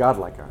one has a God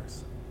like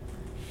ours.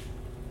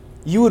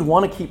 You would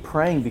want to keep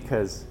praying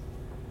because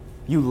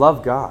you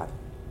love God.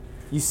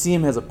 You see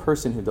him as a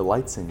person who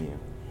delights in you.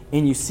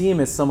 And you see him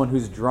as someone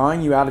who's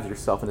drawing you out of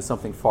yourself into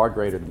something far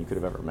greater than you could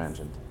have ever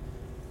imagined.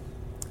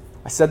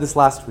 I said this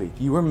last week.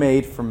 You were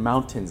made for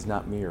mountains,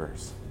 not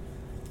mirrors.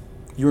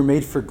 You were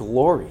made for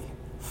glory,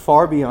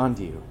 far beyond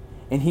you.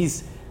 And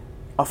he's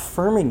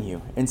affirming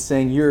you and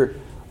saying you're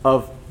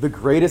of the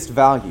greatest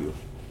value,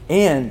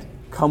 and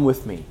come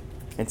with me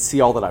and see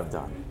all that I've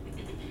done.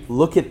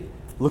 Look at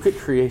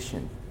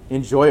creation.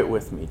 Enjoy it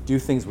with me. Do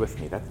things with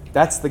me.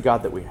 That's the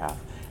God that we have.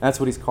 And that's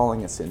what he's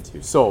calling us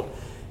into. So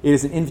it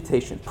is an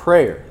invitation.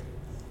 Prayer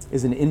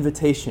is an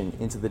invitation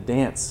into the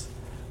dance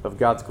of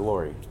God's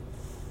glory.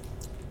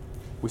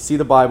 We see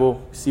the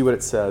Bible, we see what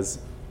it says,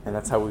 and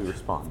that's how we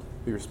respond.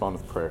 We respond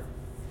with prayer.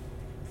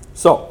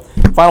 So,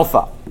 final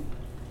thought.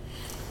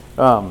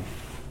 I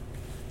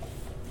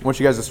want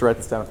you guys just to write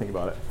this down and think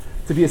about it.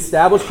 To be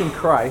established in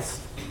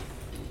Christ,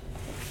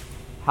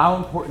 how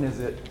important is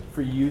it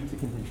for you to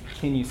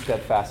continue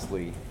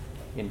steadfastly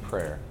in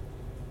prayer?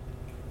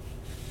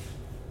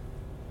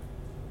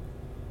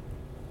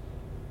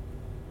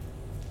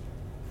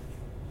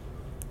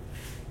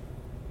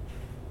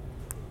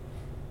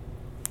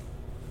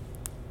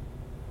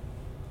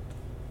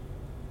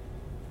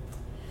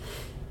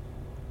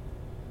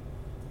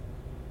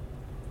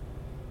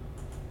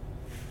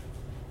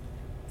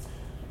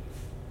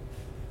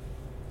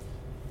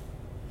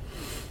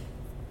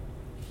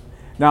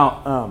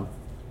 Now,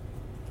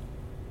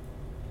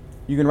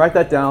 you can write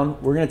that down.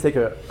 We're going to take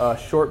a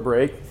short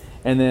break,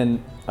 and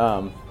then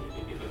we're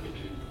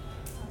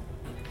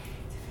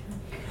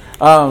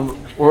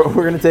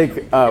going to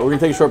take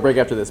a short break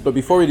after this. But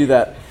before we do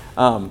that,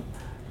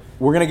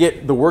 we're going to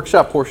get the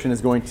workshop portion.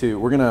 We're going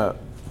to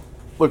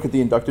look at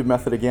the inductive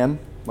method again,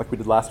 like we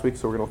did last week.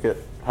 So we're going to look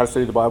at how to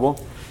study the Bible,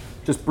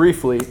 just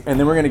briefly, and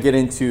then we're going to get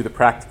into the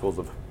practicals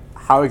of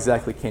how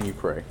exactly can you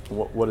pray.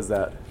 What is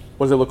that?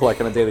 What does it look like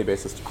on a daily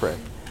basis to pray?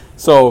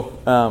 So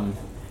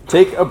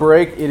take a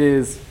break. It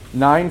is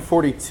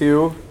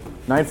 9:42,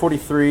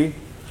 9:43.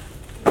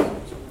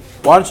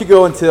 Why don't you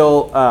go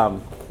until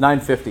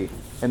 9:50,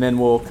 and then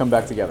we'll come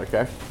back together,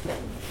 okay?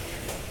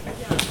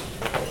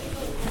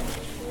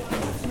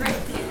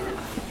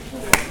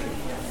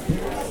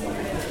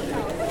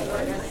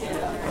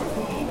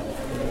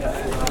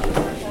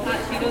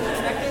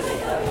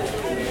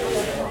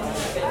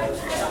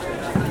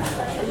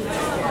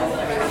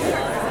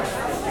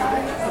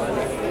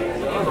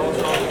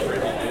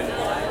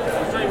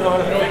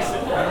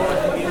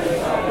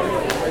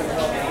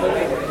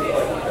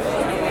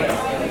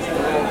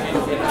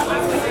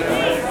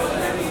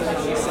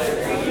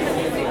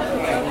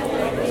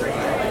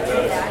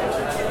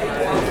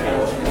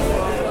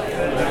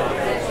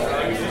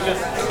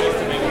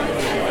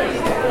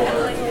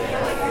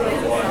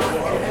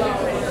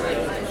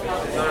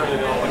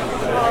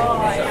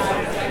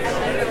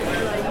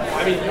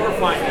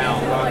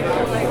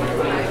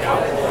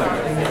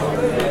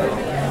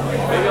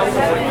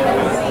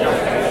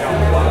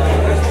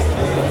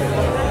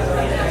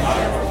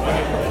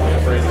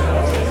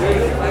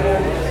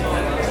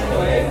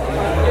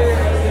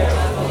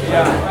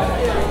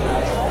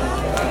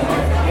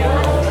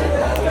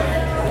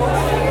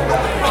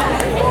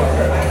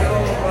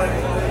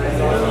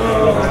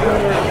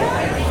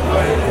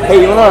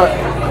 Hey, you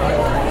wanna?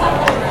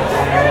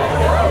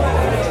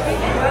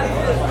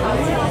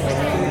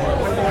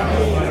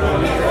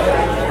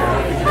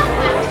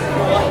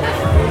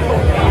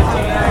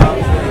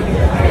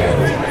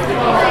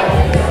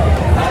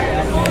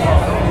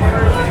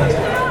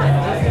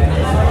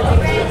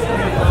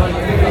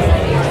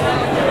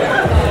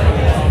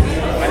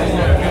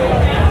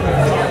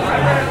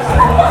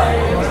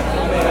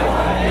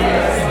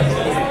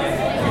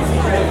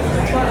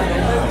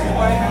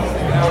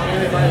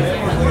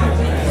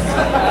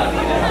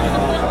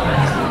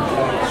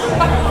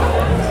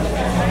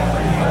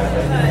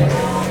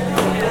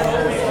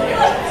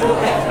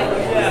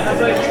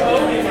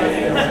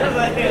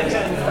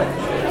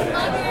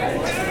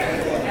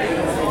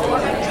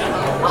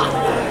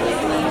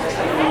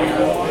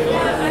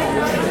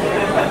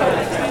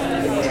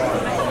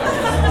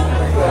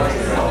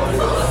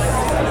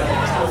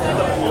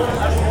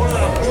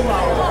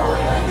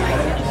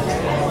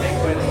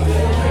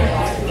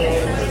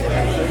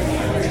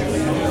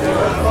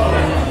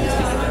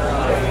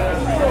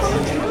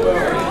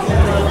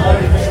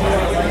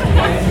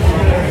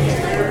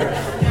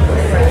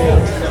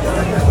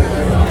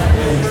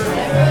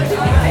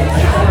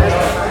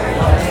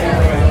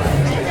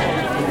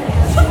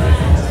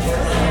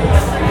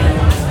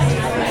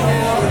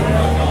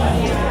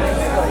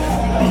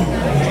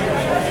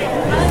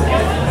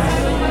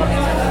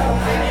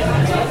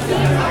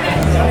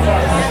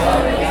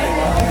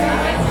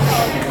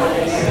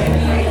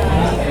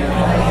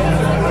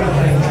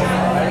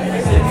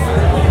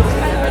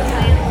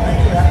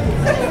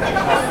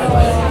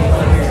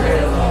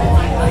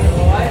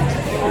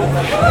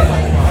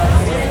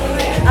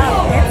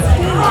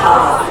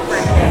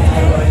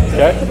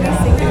 Okay.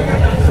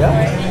 Yeah.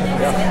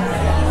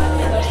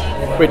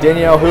 Wait,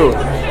 Danielle, who?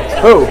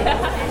 Who?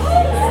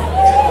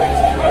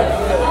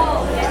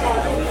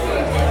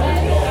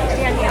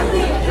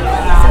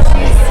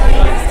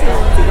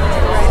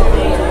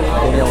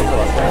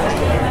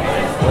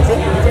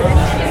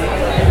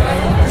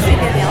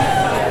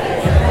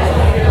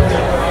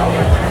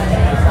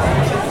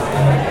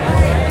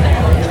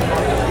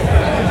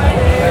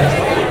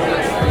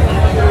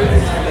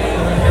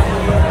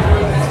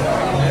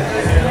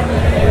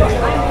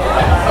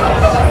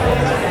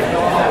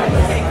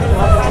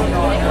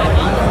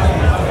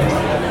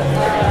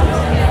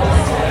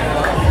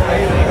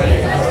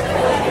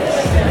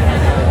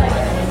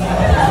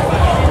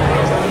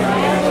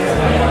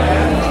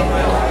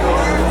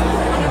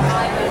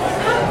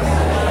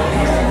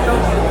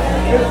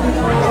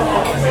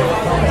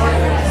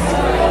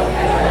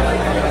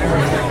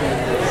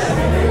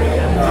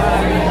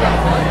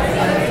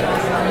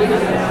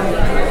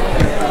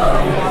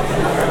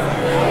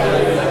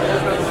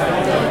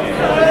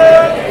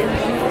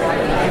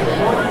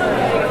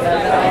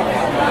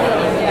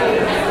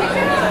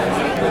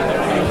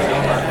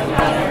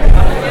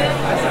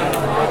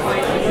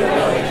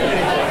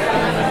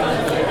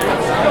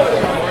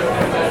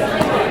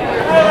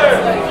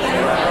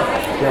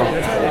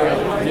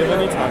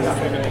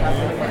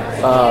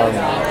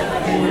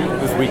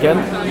 This weekend?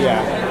 Yeah.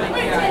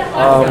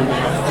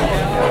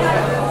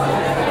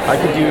 I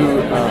could do.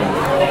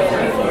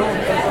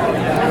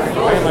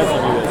 I can let you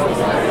do this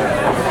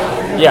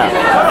weekend. Yeah.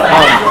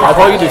 I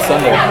thought you could do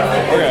Sunday.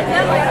 Okay.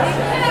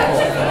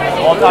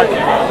 Well, I'll talk to you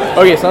about it.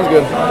 Okay, sounds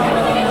good.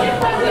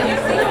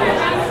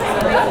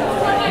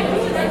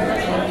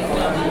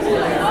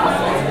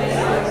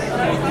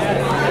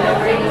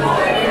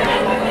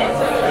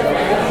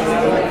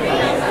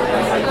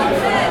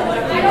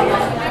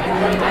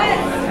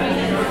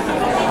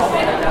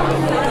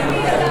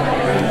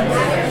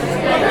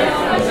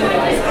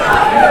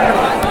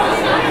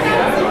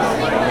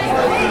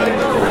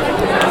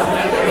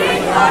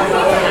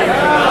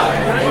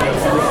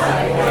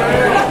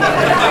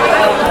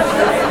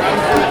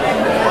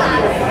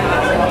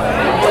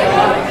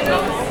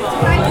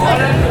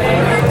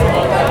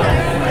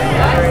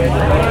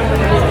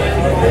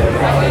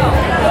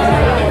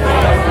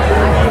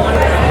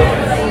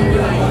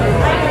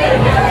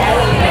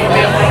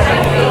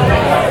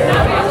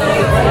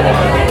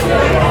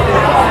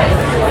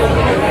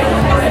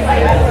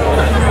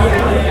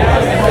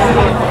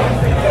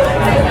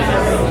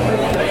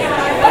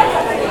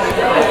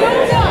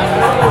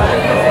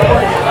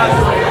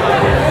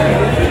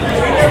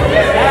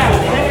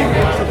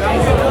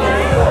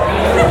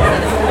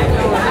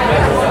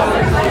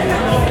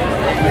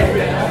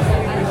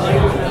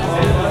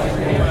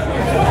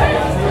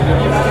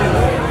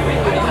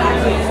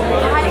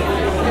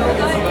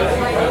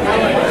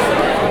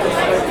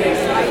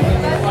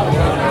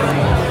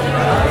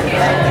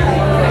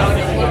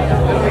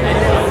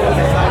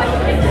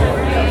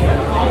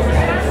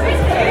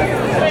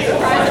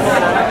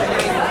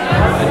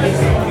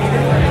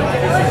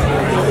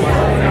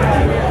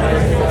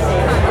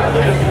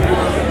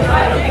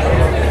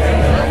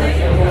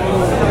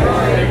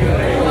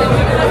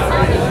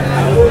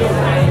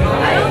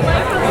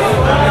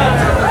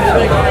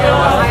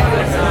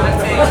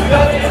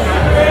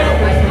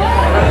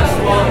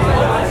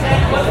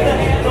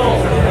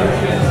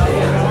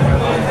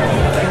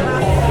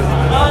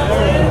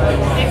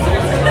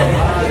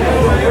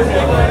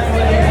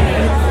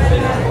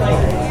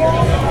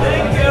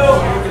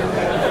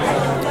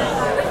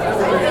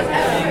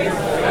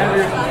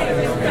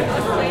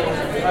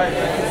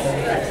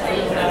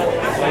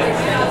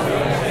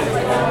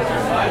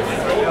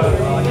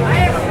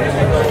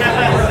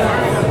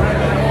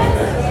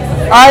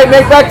 All right,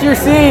 make back to your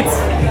seats.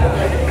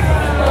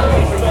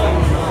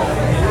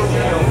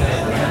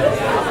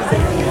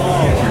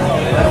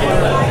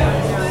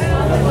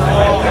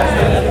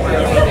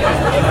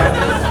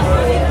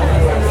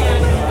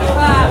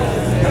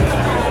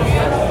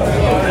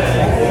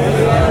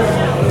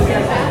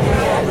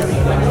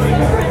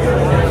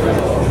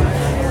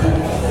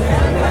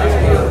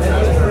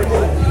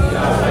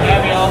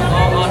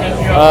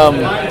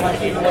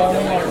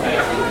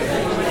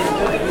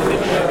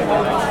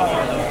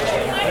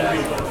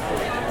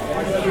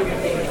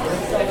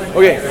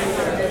 Okay.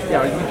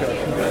 Yeah, you can go.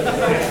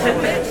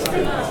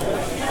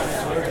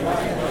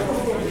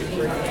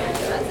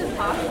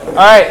 All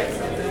right.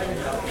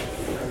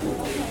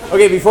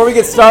 Okay, before we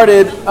get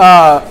started,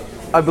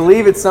 I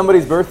believe it's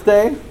somebody's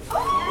birthday.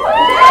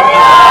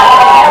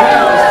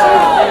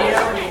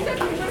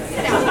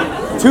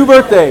 Two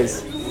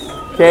birthdays.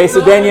 Okay, so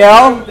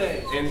Danielle.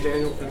 And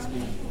Daniel can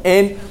speak.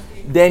 And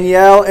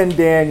Danielle and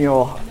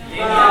Daniel.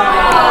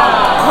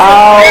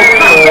 How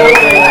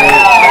cool.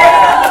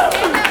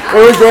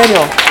 Where's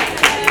Daniel?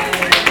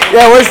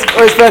 Yeah, where's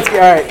Fetsky?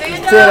 All right,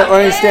 stand up. Why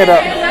don't you stand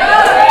up?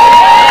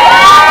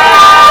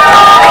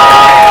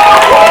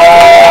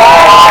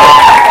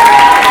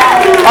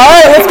 All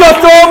right, let's go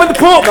throw them in the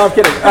pool. No, I'm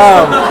kidding.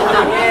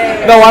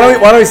 No, why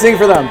don't we sing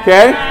for them?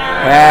 Okay.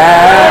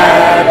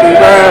 Happy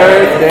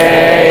birthday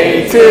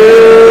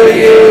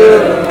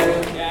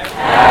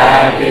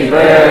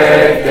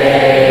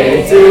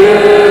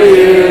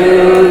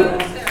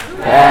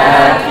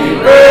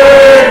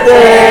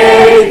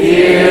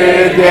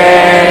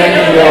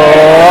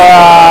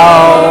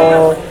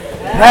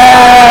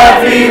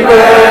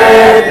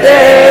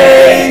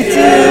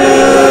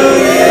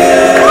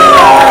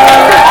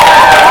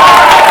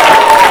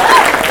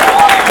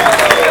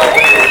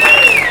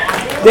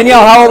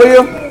Danielle, how old are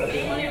you?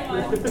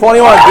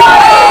 21. All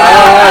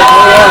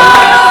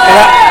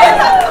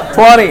right,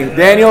 20.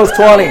 Daniel's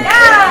 20.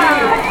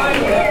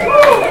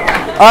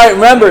 All right,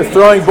 remember,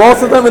 throwing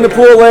both of them in the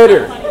pool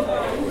later.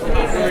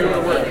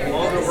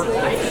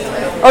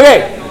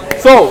 Okay,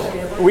 so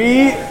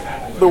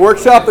the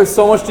workshop, there's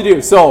so much to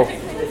do. So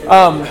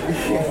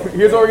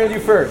here's what we're going to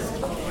do first.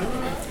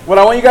 What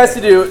I want you guys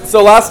to do,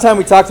 so last time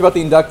we talked about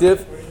the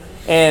inductive,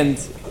 and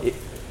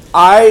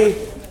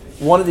I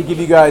wanted to give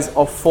you guys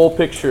a full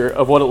picture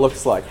of what it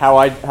looks like, how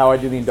I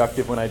do the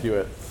inductive when I do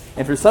it.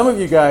 And for some of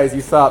you guys,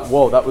 you thought,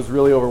 whoa, that was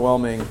really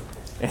overwhelming,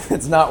 and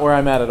it's not where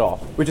I'm at all,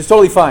 which is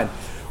totally fine.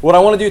 What I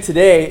want to do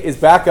today is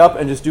back up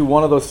and just do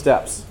one of those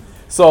steps.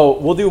 So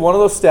we'll do one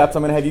of those steps.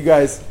 I'm going to have you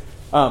guys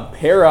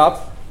pair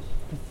up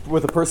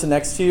with a person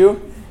next to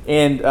you,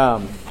 and why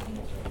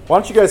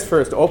don't you guys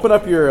first open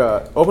up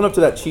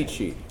to that cheat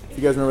sheet. If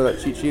you guys remember what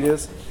that cheat sheet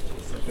is.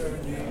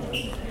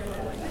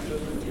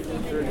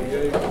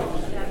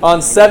 On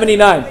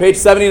 79, page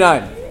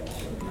 79.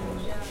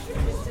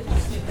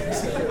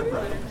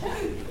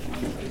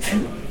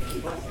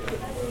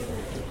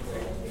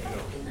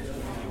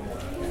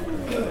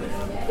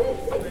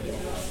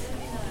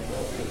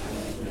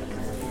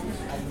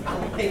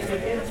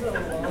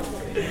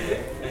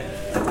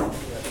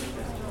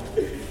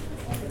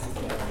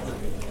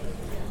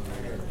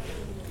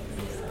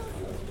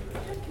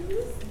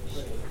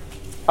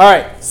 All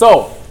right,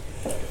 so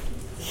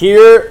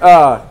here's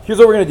what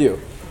we're going to do.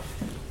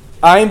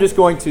 I am just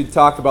going to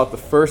talk about the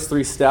first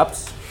 3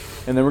 steps,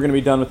 and then we're going to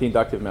be done with the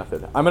inductive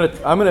method. I'm going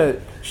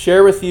to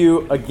share with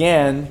you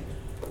again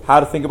how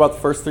to think about the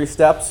first 3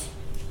 steps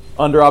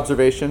under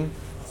observation.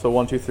 So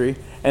 1, 2, 3,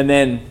 and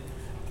then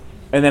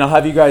I'll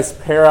have you guys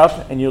pair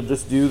up, and you'll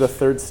just do the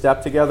 3rd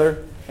step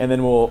together, and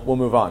then we'll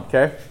move on.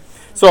 Okay?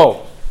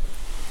 So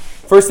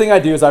first thing I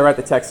do is I write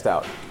the text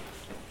out.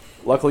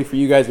 Luckily for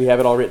you guys, we have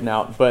it all written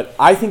out, but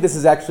I think this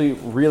is actually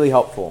really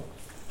helpful.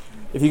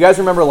 If you guys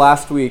remember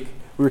last week,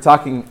 we were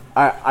talking,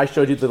 I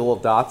showed you the little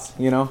dots,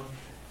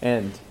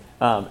 and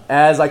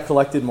as I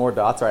collected more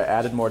dots, or I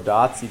added more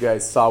dots, you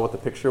guys saw what the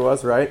picture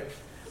was, right?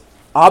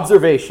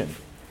 Observation.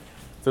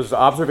 So there's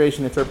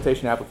observation,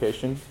 interpretation,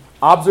 application.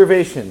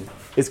 Observation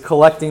is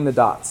collecting the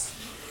dots.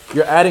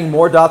 You're adding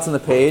more dots on the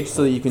page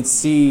so that you can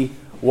see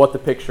what the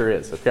picture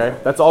is, okay?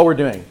 That's all we're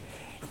doing.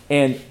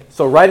 And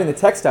so writing the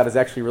text out is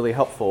actually really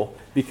helpful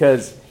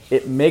because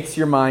it makes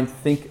your mind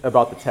think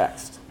about the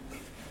text.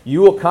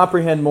 You will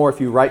comprehend more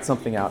if you write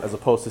something out as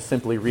opposed to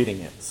simply reading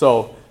it.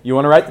 So you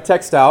want to write the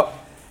text out.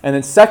 And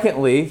then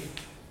secondly,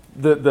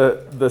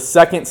 the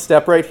second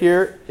step right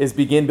here is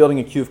begin building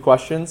a queue of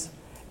questions.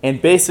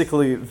 And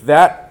basically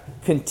that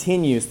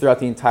continues throughout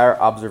the entire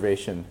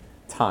observation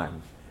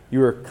time.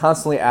 You are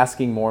constantly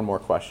asking more and more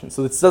questions.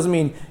 So this doesn't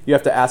mean you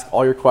have to ask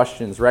all your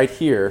questions right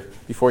here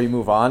before you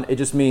move on. It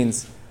just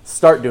means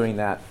start doing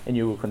that, and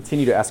you will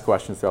continue to ask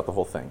questions throughout the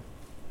whole thing.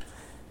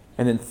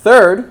 And then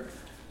third,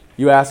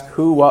 you ask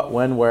who, what,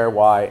 when, where,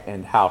 why,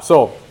 and how.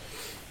 So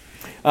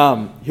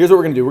here's what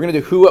we're going to do. We're going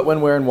to do who, what,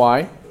 when, where, and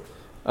why.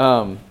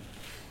 Let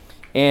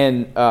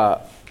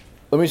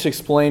me just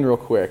explain real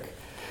quick.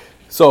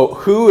 So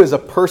who is a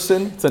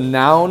person. It's a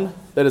noun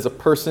that is a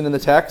person in the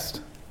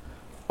text.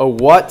 A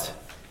what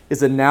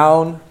is a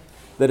noun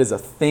that is a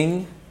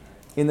thing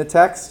in the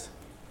text.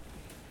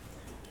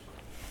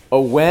 A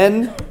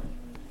when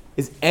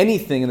is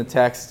anything in the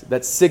text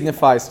that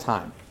signifies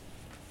time.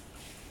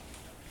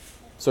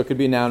 So it could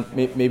be a noun,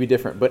 maybe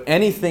different, but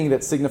anything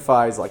that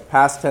signifies like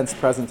past tense,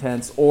 present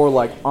tense, or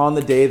like on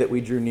the day that we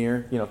drew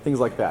near, things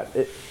like that.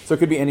 So it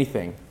could be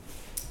anything.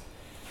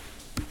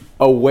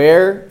 A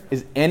where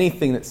is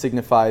anything that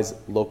signifies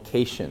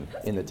location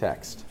in the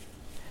text.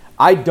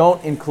 I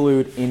don't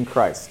include in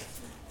Christ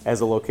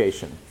as a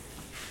location.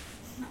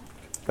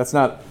 That's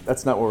not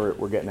what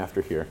we're getting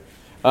after here.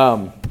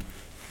 And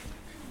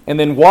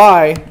then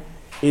why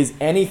is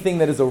anything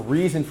that is a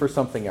reason for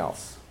something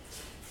else,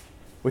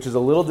 which is a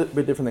little bit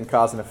different than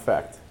cause and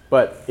effect.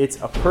 But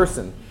it's a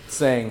person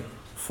saying,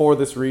 for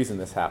this reason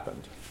this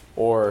happened.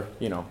 Or,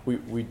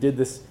 we did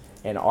this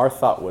and our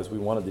thought was we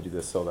wanted to do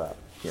this so that,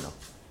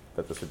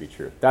 that this would be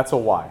true. That's a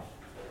why.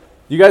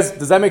 You guys,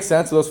 does that make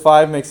sense? Do those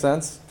 5 make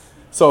sense?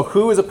 So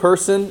who is a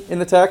person in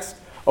the text?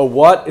 A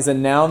what is a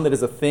noun that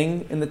is a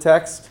thing in the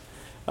text.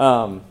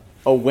 A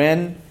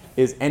when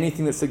is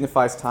anything that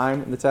signifies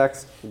time in the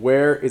text.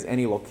 Where is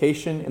any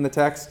location in the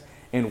text.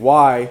 And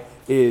why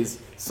is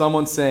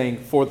someone saying,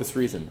 for this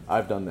reason,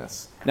 I've done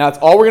this. Now,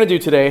 that's all we're going to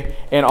do today,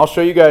 and I'll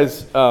show you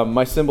guys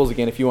my symbols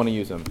again if you want to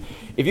use them.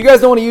 If you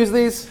guys don't want to use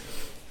these,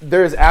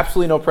 there is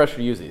absolutely no pressure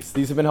to use these.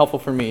 These have been helpful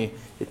for me.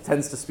 It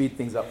tends to speed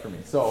things up for me.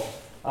 So,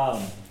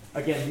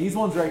 again, these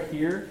ones right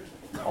here,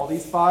 all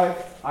these 5,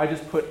 I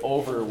just put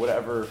over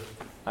whatever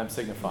I'm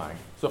signifying.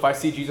 So if I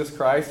see Jesus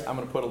Christ, I'm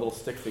going to put a little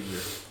stick figure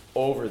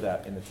over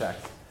that in the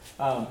text.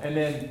 And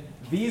then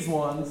these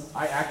ones,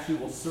 I actually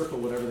will circle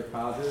whatever the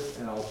cause is,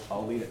 and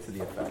I'll lead it to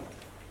the effect.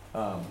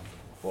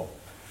 Cool.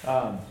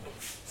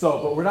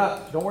 But we're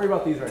not, don't worry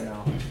about these right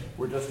now.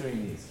 We're just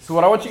doing these. So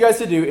what I want you guys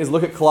to do is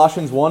look at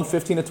Colossians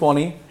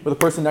 1:15-20 with the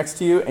person next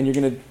to you, and you're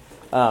going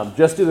to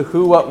just do the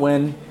who, what,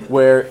 when,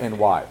 where, and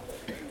why.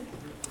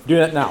 Do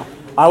that now.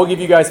 I will give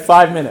you guys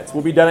 5 minutes.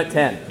 We'll be done at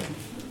 10.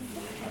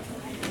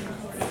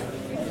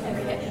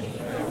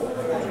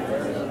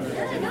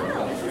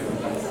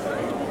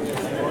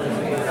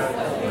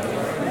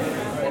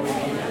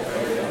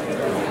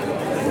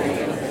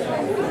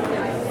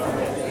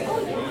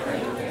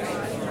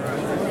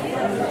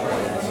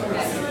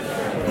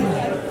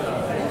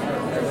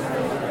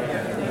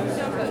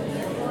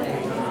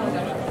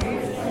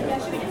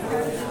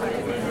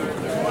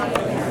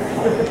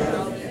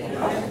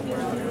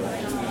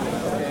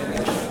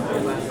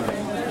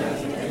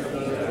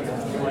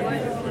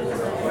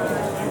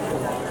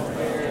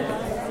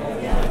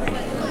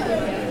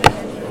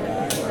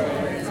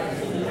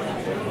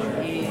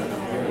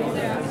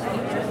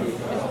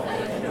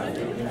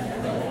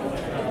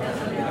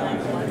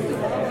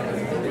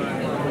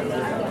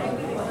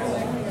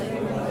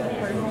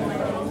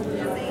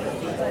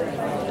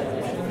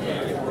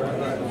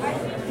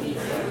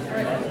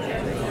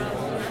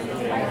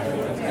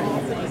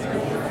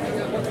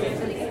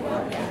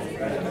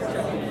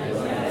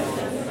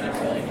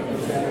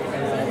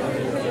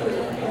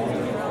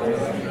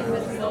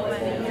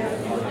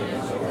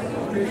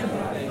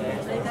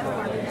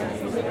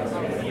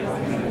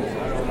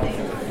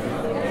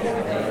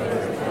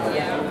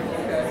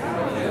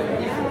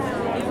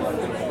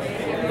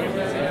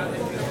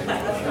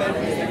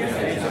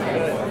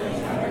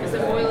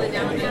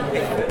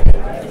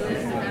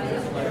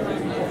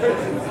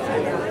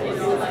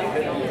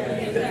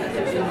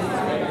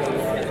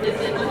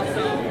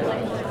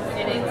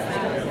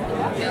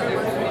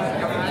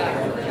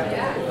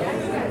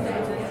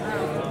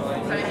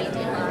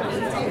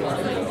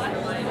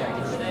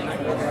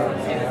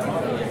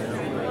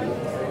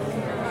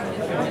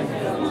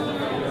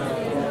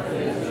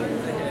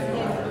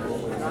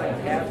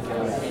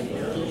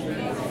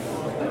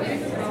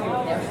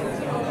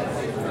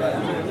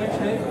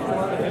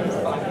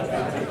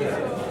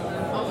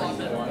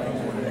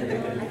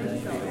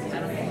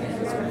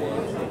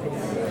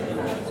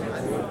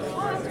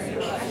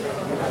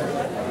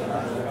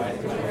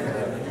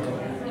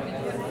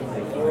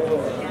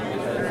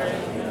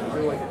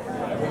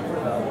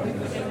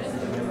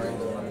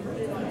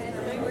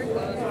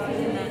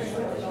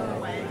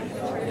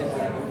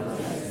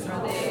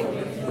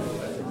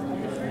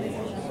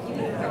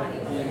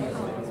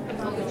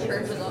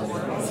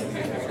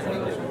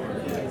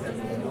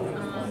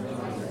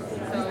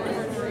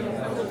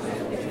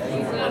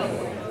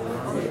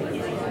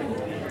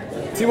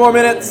 Two more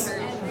minutes.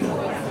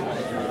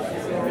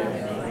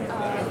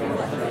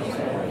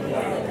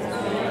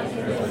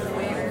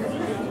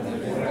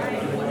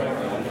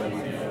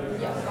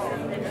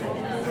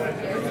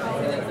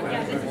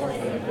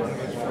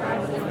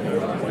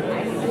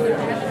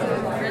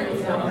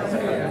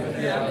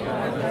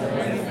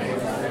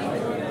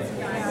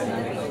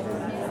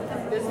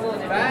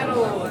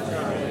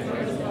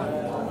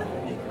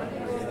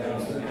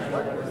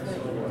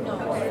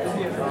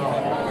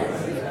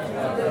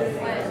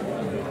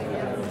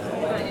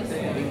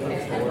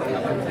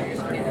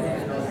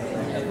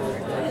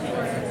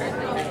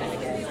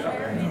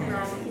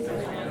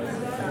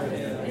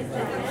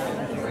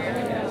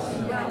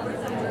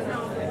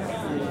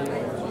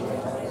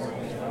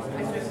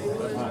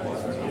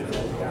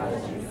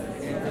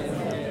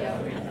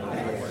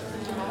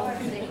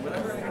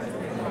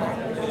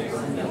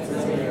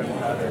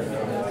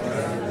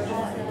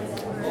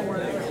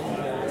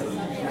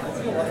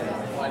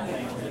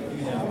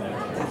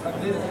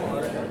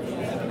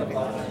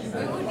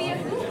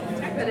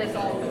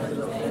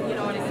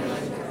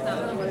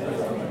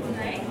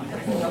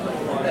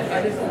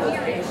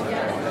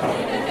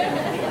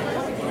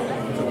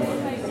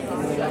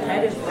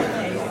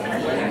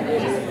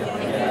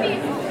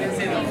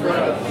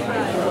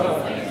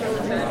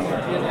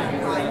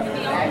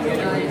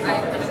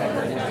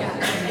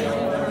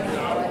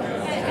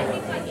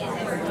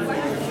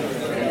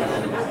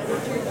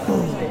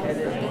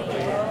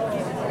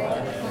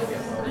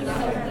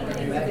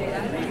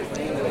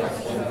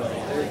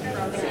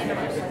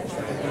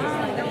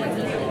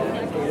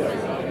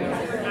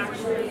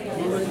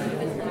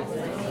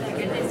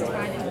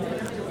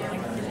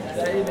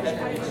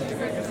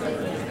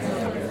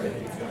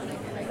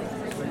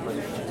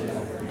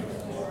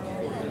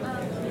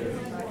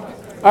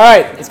 All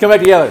right, let's come back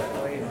together.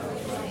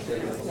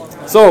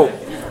 So, all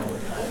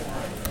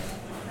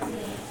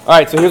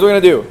right, so here's what we're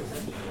going to do.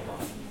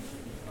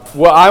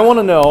 What I want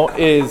to know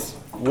is,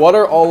 what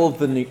are all of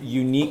the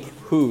unique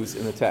who's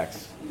in the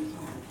text?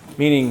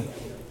 Meaning,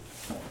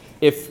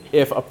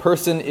 if a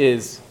person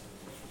is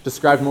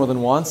described more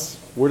than once,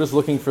 we're just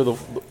looking for that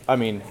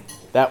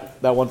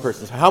one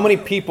person. So how many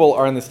people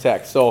are in this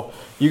text? So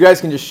you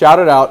guys can just shout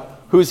it out.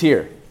 Who's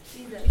here?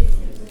 Jesus.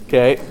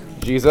 Okay,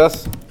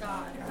 Jesus.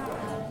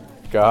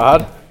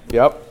 God.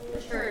 Yep.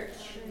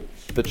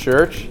 The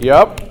church.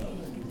 Yep.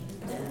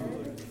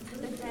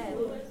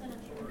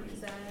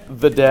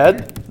 The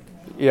dead.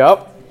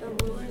 Yep. The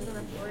rulers and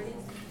authorities.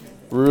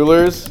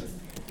 Rulers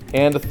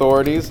and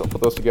authorities. I'll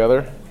put those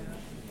together.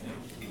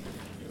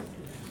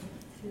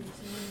 You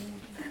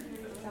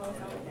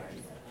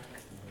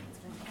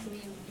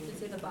could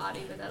say the body,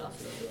 but that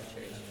also goes to the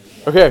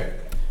church. Okay,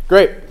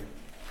 great.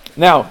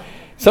 Now,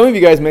 some of you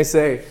guys may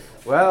say,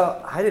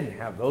 well, I didn't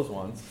have those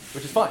ones,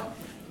 which is fine.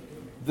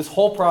 This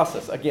whole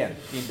process, again,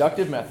 the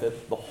inductive method,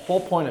 the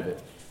whole point of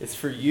it is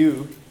for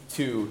you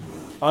to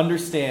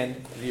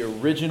understand the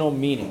original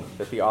meaning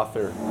that the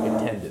author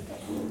intended.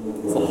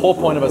 It's the whole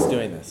point of us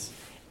doing this.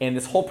 And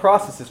this whole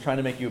process is trying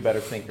to make you a better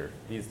thinker.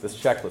 This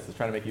checklist is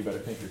trying to make you a better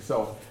thinker.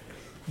 So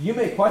you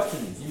may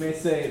question these. You may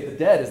say, the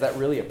dead, is that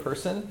really a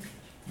person?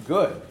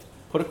 Good.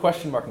 Put a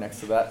question mark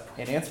next to that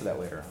and answer that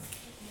later on.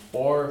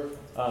 Or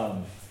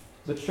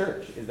the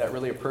church, is that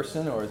really a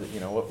person, or is it,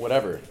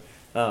 whatever?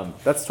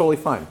 That's totally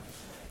fine.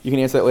 You can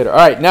answer that later. All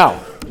right, now,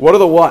 what are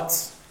the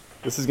whats?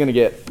 This is going to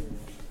get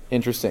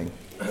interesting.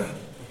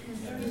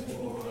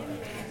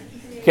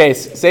 Okay,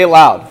 say it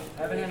loud.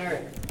 Heaven and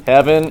earth.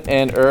 Heaven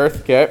and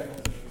earth, okay.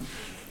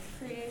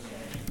 Creation.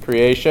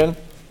 Creation.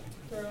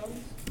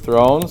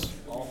 Thrones.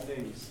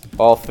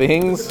 All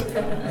things.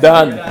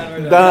 Done.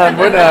 Done.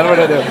 We're done.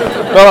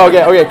 No,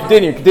 okay,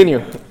 continue.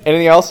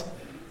 Anything else?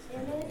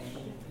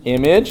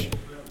 Image.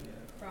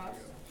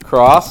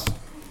 Cross.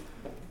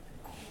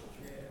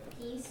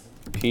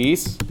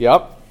 Peace.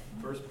 Yep.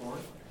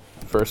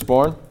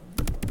 Firstborn.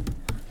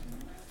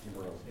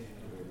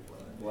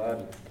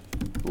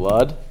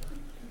 Blood.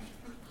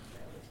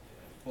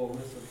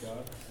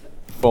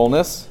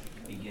 Fullness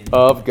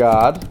of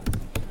God.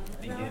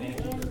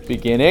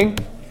 Beginning.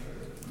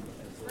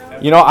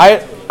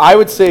 I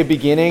would say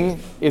beginning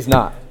is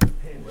not.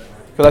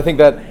 Because I think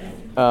that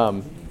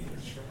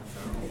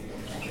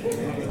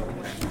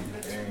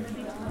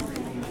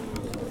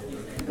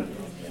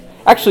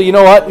actually, you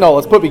know what? No,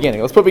 let's put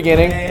beginning. Let's put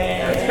beginning.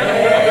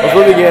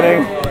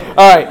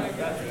 All right.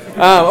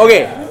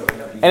 Okay.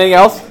 Anything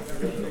else?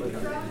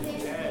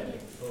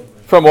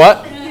 From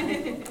what?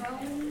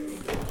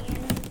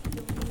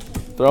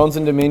 Thrones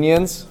and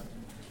dominions.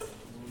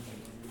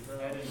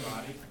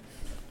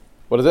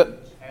 What is it?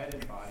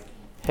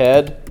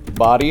 Head,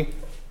 body.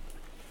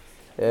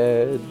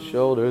 Head,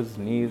 shoulders,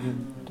 knees,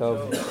 and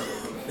toes.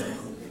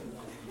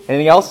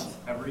 Anything else?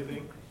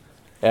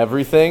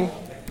 Everything.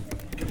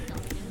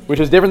 Which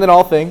is different than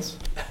all things.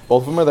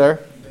 Both of them are there.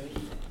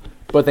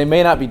 But they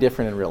may not be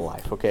different in real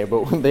life, okay?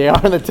 But they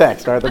are in the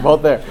text, all right? They're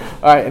both there.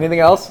 All right, anything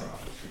else?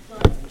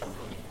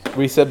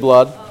 We said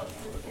blood.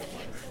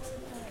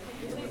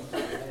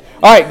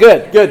 All right,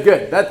 good.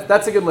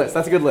 That's a good list.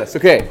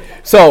 Okay,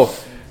 so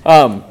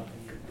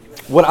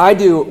what I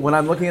do when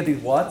I'm looking at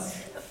these whats,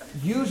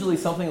 usually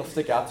something will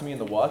stick out to me in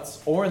the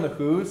whats or in the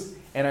whos,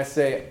 and I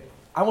say,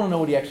 I want to know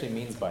what he actually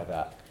means by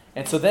that.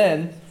 And so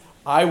then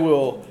I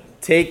will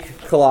take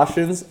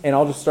Colossians and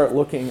I'll just start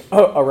looking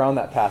around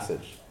that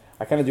passage.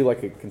 I kind of do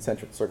like a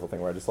concentric circle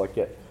thing where I just like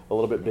get a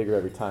little bit bigger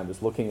every time,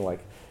 just looking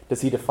like,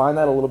 does he define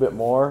that a little bit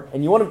more?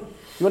 And you want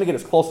to get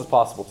as close as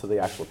possible to the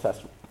actual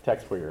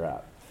text where you're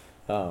at.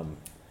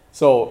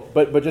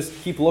 But just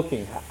keep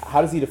looking.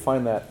 How does he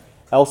define that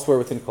elsewhere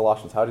within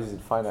Colossians? How does he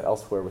define that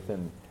elsewhere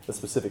within the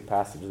specific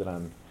passage that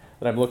I'm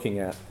looking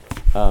at,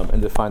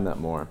 and define that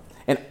more?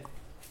 And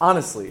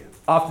honestly,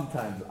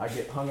 oftentimes I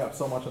get hung up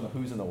so much on the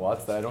who's and the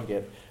whats that I don't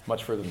get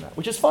much further than that,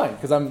 which is fine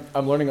because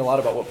I'm learning a lot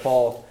about what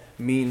Paul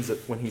means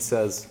when he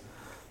says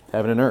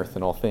heaven and earth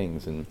and all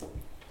things and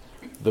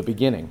the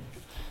beginning,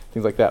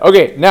 things like that.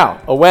 Okay, now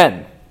a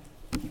when.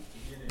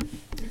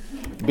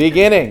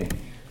 Beginning.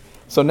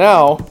 So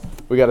now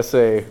we got to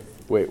say,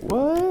 wait,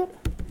 what?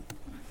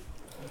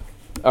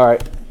 All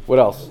right, what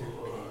else?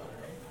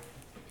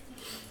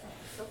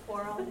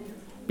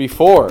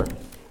 Before.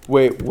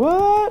 Wait,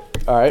 what?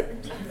 All right.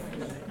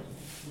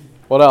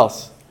 What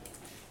else?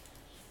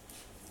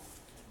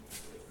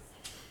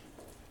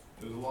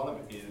 There's a lot of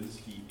is,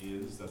 he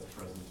is, that's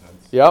present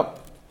tense. Yep.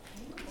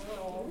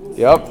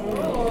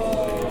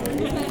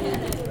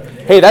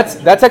 Hey,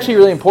 that's actually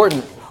really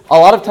important. A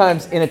lot of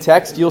times in a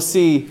text, you'll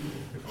see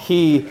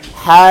he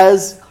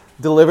has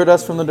delivered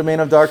us from the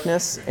domain of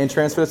darkness and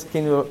transferred us to the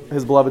kingdom of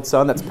his beloved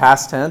Son. That's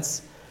past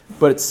tense,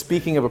 but it's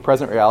speaking of a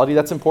present reality.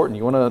 That's important.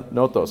 You want to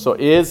note those. So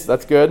is,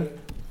 that's good.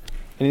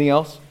 Anything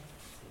else?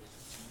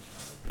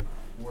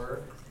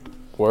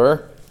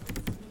 Were.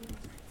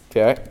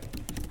 Okay.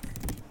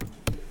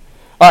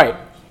 All right.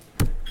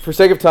 For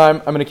sake of time,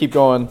 I'm going to keep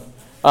going.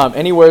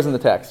 Any wheres in the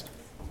text?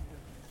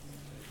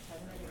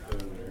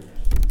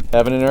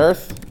 Heaven and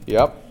earth.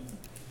 Yep.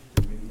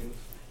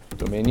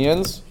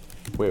 Dominions.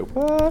 Wait,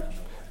 what?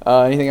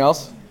 Anything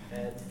else?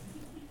 Head.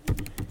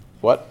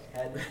 What?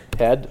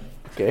 Head.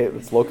 Okay,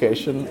 that's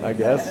location, I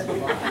guess.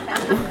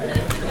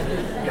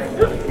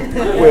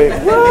 Wait,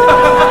 what?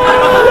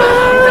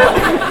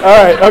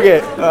 All right,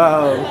 okay.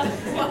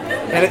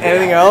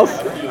 Anything else?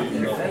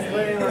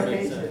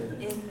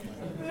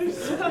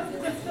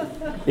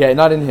 Yeah,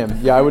 not in him.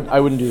 Yeah, I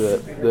wouldn't do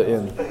the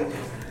in.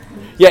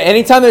 Yeah,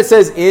 anytime that it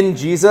says in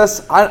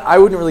Jesus, I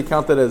wouldn't really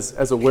count that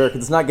as a where,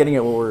 because it's not getting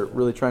at what we're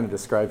really trying to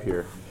describe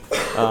here.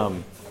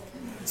 And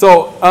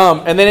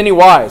then any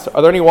whys?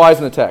 Are there any whys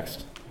in the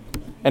text?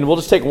 And we'll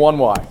just take one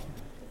why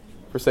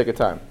for sake of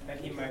time. That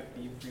he might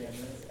be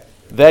preeminent.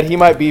 That he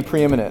might be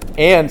preeminent.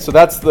 And so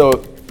that's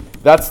am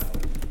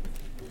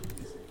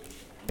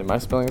I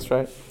spelling this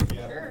right?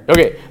 Yeah. Sure.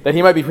 Okay, that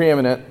he might be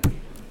preeminent.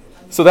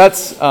 So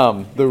that's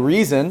the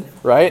reason,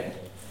 right?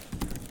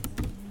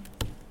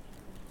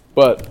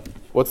 But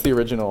what's the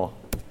original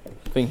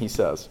thing he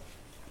says?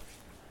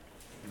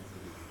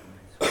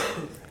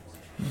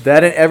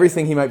 That in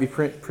everything he might be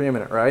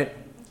preeminent, right?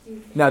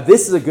 Now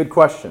this is a good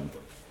question.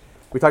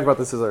 We talked about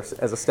this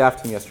as a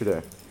staff team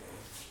yesterday.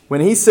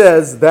 When he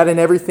says that in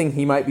everything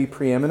he might be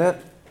preeminent,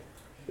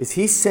 is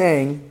he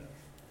saying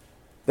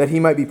that he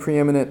might be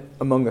preeminent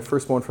among the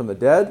firstborn from the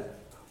dead?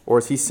 Or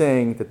is he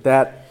saying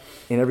that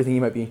in everything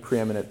he might be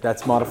preeminent,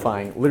 that's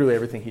modifying literally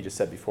everything he just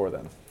said before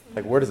then?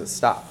 Like, where does it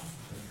stop?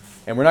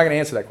 And we're not going to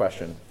answer that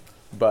question,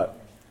 but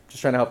just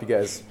trying to help you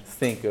guys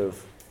think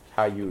of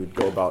how you would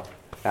go about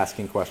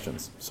asking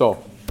questions.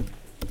 So,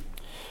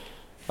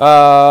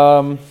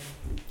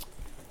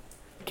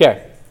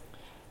 okay,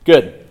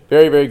 good.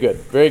 Very, very good.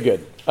 Very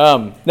good.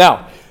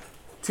 Now,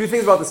 two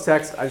things about this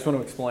text I just want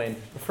to explain.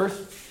 The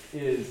first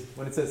is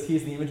when it says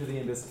he's the image of the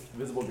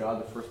invisible God,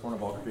 the firstborn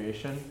of all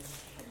creation.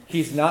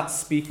 He's not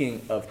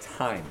speaking of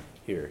time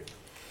here.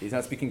 He's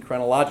not speaking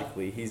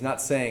chronologically. He's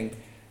not saying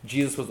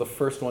Jesus was the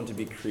first one to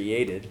be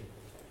created.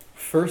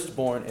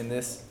 Firstborn in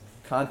this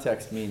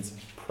context means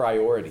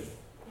priority.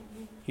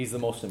 He's the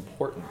most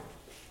important.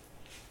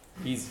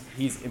 He's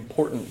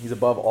important. He's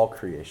above all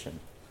creation.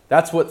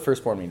 That's what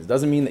firstborn means. It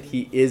doesn't mean that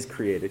he is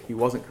created. He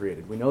wasn't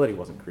created. We know that he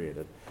wasn't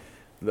created.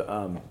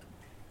 The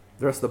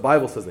rest of the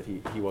Bible says that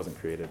he wasn't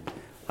created.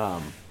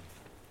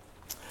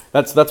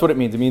 That's what it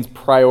means. It means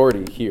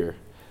priority here.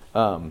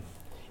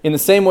 In the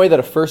same way that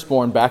a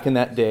firstborn back in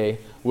that day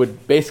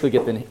would basically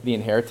get the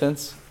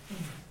inheritance,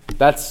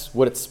 that's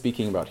what it's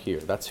speaking about here.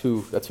 That's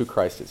who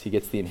Christ is. He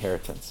gets the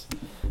inheritance.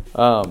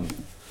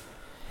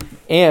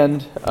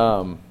 And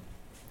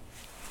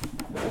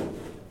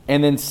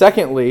then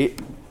secondly,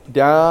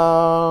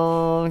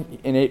 down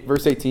in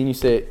verse 18, you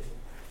say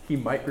he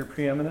might be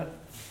preeminent.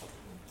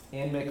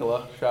 Ann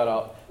Mikola, shout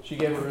out, she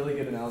gave a really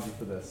good analogy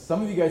for this.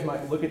 Some of you guys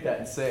might look at that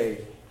and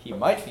say he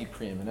might be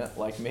preeminent,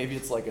 like maybe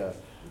it's like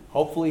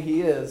hopefully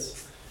he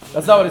is.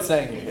 That's not what it's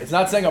saying here. It's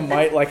not saying a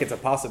might like it's a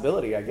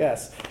possibility, I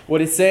guess.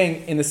 What it's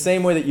saying, in the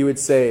same way that you would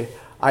say,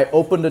 I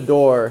opened a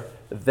door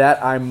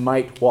that I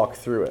might walk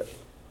through it.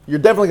 You're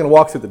definitely going to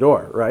walk through the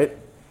door, right?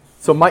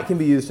 So might can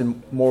be used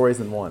in more ways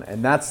than one.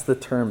 And that's the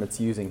term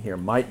it's using here.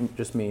 Might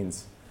just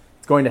means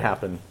it's going to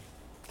happen.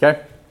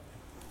 Okay?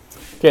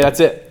 Okay, that's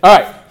it. All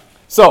right.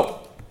 So,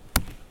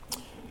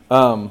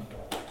 why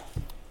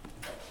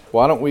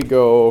don't we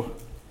go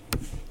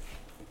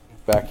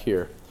back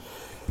here?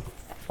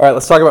 All right,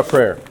 let's talk about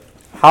prayer.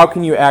 How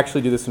can you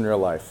actually do this in real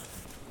life?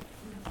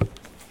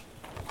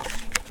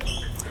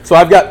 So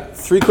I've got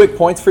 3 quick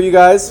points for you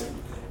guys,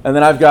 and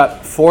then I've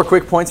got 4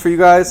 quick points for you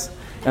guys,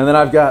 and then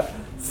I've got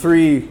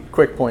 3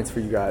 quick points for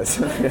you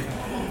guys.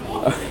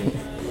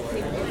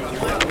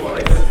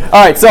 All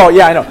right, so,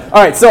 yeah, I know.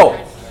 All right, so,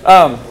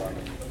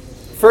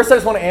 first I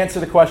just want to answer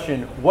the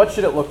question, what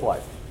should it look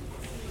like?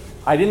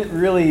 I didn't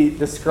really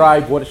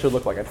describe what it should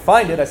look like. I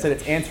defined it. I said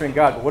it's answering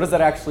God, but what does that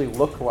actually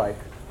look like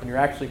when you're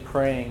actually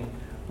praying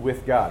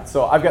with God?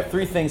 So I've got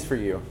 3 things for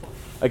you.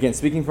 Again,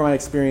 speaking from my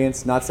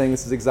experience, not saying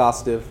this is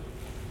exhaustive,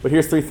 but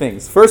here's 3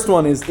 things. First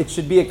one is it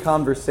should be a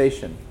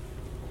conversation.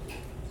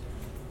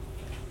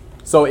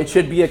 So it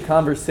should be a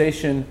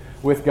conversation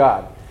with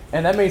God.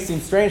 And that may seem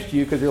strange to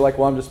you because you're like,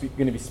 well, I'm just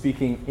going to be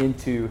speaking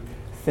into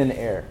thin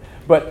air.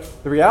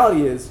 But the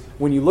reality is,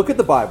 when you look at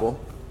the Bible,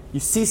 you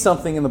see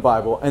something in the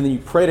Bible, and then you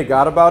pray to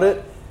God about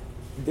it,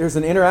 there's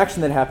an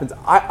interaction that happens.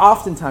 I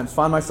oftentimes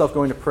find myself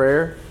going to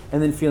prayer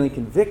and then feeling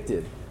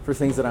convicted for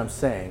things that I'm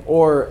saying.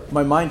 Or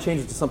my mind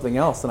changes to something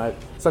else, and I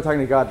start talking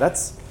to God.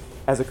 That's,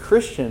 as a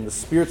Christian, the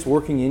Spirit's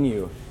working in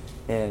you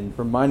and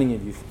reminding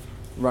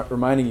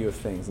you of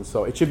things. And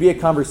so it should be a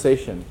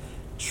conversation.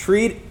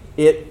 Treat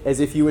it as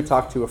if you would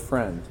talk to a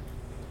friend.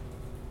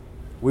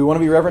 We want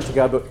to be reverent to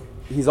God, but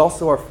He's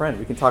also our friend.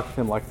 We can talk to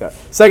Him like that.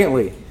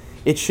 Secondly,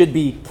 it should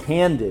be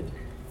candid.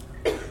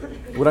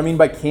 What I mean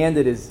by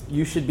candid is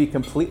you should be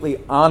completely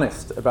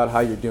honest about how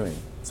you're doing.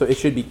 So it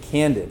should be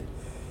candid.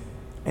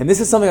 And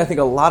this is something I think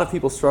a lot of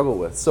people struggle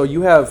with. So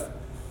you have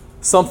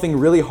something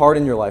really hard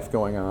in your life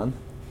going on,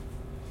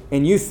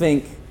 and you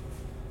think,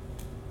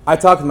 I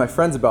talk with my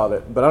friends about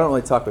it, but I don't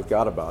really talk with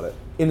God about it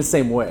in the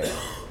same way.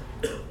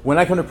 When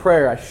I come to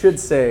prayer, I should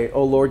say,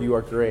 oh Lord, you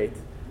are great.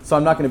 So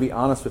I'm not going to be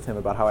honest with Him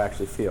about how I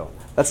actually feel.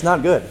 That's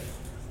not good.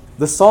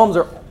 The Psalms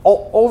are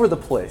all over the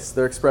place.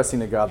 They're expressing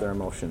to God their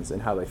emotions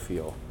and how they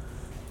feel.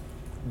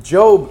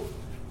 Job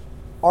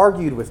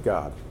argued with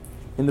God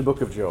in the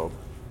book of Job.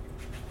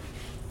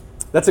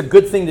 That's a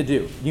good thing to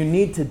do. You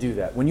need to do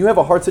that. When you have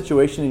a hard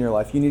situation in your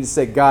life, you need to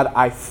say, God,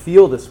 I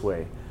feel this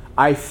way.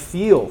 I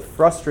feel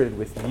frustrated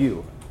with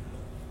you.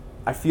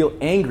 I feel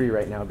angry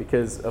right now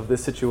because of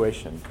this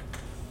situation.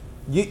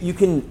 You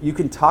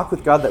can talk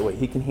with God that way.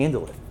 He can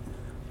handle it.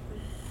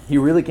 He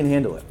really can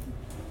handle it.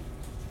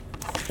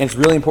 And it's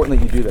really important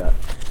that you do that.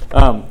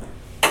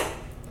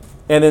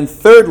 And then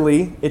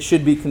thirdly, it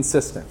should be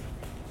consistent.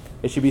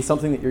 It should be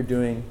something that you're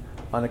doing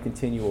on a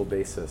continual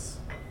basis.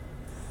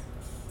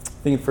 I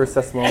think in 1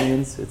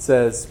 Thessalonians, it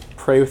says,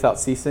 pray without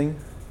ceasing.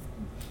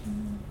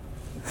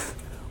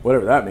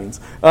 Whatever that means.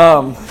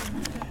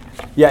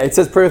 Yeah, it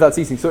says pray without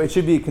ceasing. So it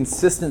should be a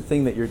consistent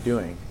thing that you're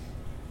doing.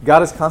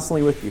 God is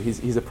constantly with you.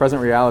 He's a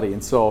present reality.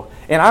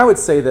 And I would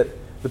say that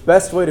the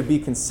best way to be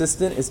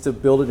consistent is to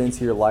build it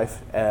into your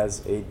life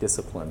as a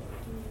discipline.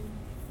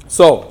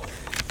 So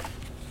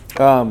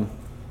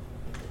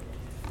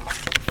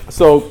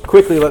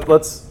quickly,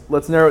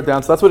 let's narrow it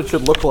down. So that's what it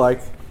should look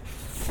like.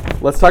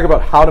 Let's talk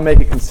about how to make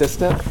it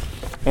consistent,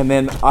 and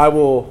then I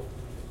will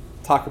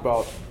talk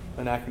about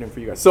an acronym for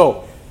you guys.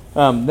 So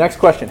next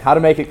question, how to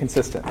make it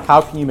consistent.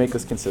 How can you make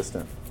this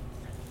consistent?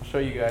 I'll show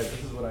you guys.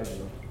 This is what I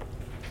do.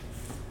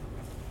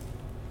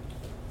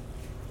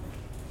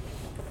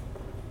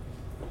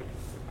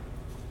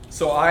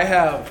 So I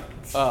have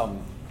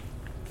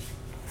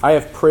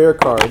prayer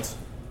cards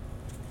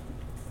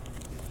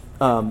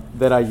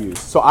that I use.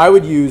 So I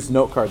would use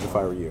note cards if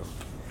I were you.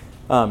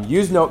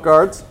 Use note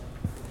cards.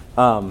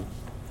 I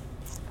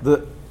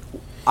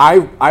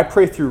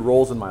pray through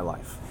roles in my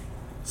life.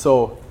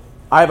 So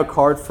I have a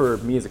card for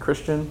me as a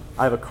Christian.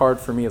 I have a card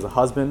for me as a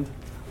husband.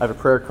 I have a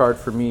prayer card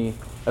for me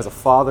as a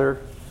father.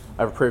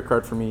 I have a prayer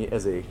card for me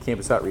as a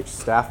campus outreach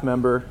staff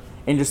member.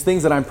 And just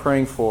things that I'm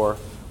praying for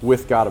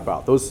with God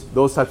about. Those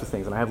types of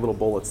things. And I have little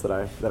bullets that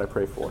I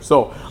pray for.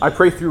 So I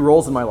pray through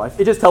roles in my life.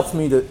 It just helps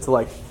me to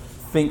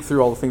think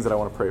through all the things that I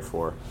want to pray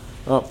for.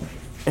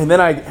 And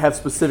then I have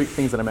specific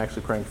things that I'm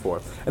actually praying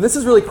for. And this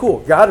is really cool.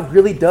 God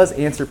really does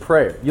answer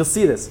prayer. You'll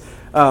see this.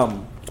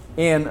 Ann,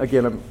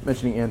 again, I'm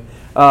mentioning Ann.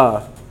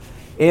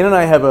 Ann and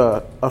I have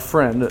a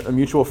friend, a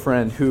mutual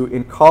friend, who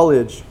in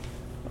college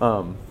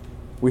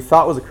we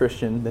thought was a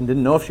Christian, then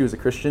didn't know if she was a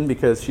Christian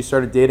because she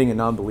started dating a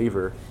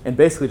non-believer and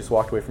basically just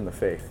walked away from the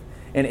faith.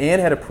 And Ann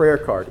had a prayer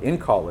card in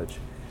college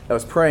that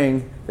was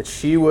praying that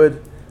she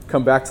would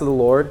come back to the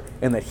Lord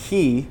and that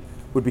he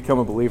would become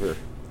a believer.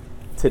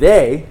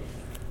 Today,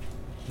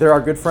 they're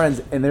our good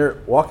friends, and they're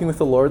walking with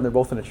the Lord, and they're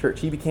both in a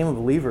church. He became a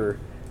believer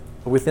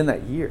within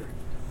that year.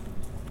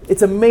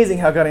 It's amazing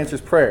how God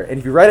answers prayer, and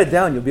if you write it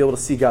down, you'll be able to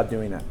see God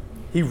doing that.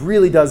 He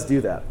really does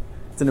do that.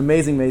 It's an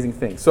amazing, amazing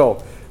thing.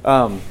 So,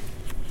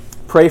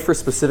 pray for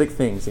specific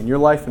things in your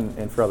life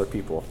and for other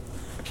people.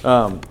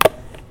 And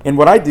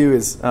what I do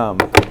is,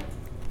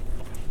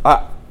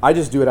 I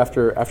just do it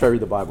after I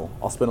read the Bible.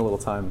 I'll spend a little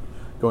time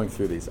going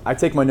through these. I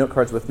take my note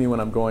cards with me when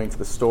I'm going to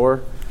the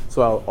store,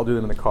 so I'll do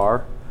them in the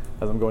car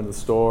as I'm going to the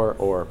store,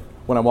 or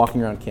when I'm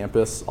walking around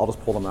campus, I'll just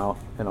pull them out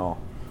and I'll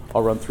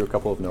run through a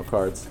couple of note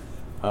cards.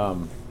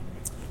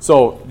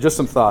 So just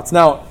some thoughts.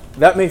 Now,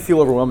 that may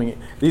feel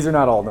overwhelming. These are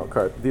not all note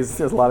cards.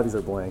 A lot of these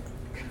are blank.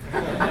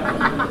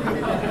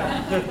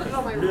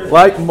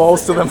 Like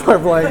most of them are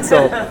blank,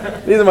 so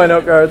these are my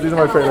note cards. These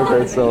are my prayer note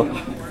cards, so.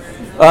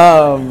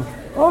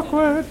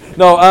 Awkward.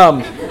 No,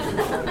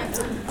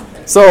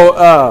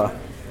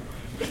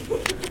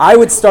 I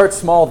would start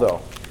small,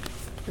 though.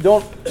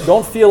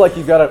 Don't feel like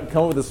you've got to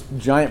come up with this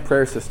giant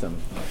prayer system.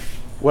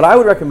 What I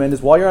would recommend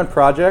is while you're on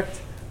project,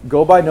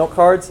 go buy note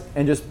cards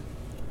and just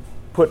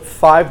put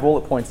 5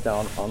 bullet points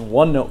down on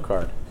one note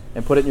card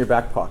and put it in your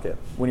back pocket.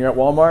 When you're at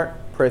Walmart,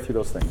 pray through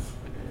those things,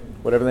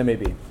 whatever they may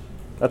be.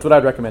 That's what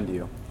I'd recommend to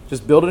you.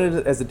 Just build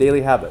it as a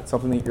daily habit,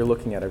 something that you're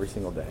looking at every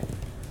single day.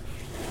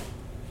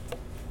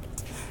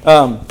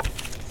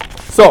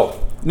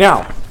 So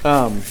now,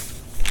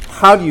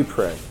 how do you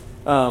pray?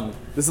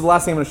 This is the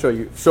last thing I'm going to show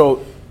you.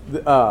 So,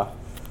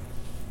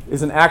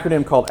 there's an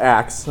acronym called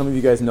ACTS. Some of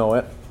you guys know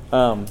it.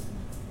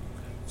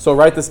 So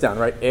write this down,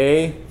 right?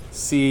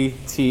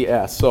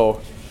 ACTS.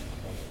 So,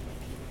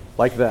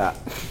 like that.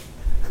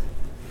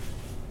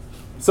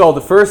 So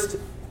the first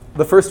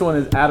one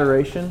is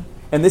adoration,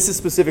 and this is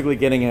specifically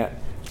getting at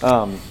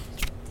what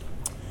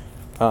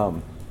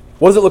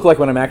does it look like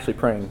when I'm actually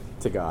praying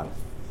to God?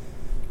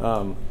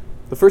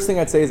 The first thing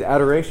I'd say is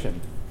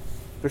adoration.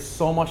 There's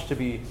so much to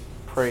be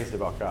praised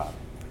about God.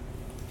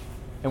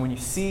 And when you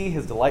see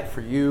his delight for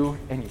you,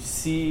 and you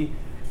see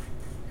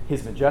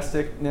his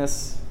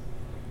majesticness,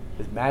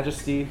 his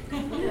majesty,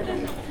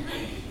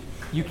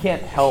 you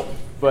can't help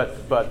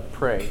but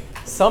pray.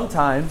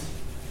 Sometimes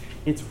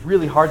it's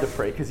really hard to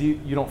pray because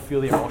you don't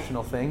feel the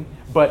emotional thing,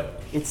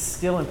 but it's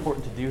still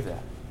important to do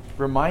that.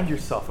 Remind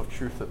yourself of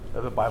truth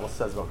that the Bible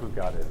says about who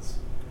God is.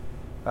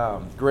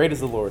 Great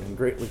is the Lord and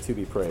greatly to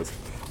be praised.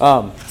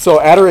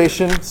 So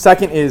adoration.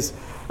 Second is,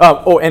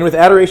 and with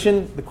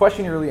adoration, the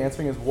question you're really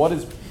answering is, what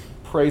is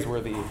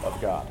praiseworthy of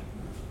God?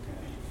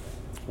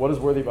 What is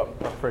worthy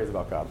of praise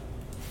about God?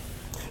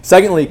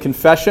 Secondly,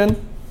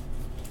 confession.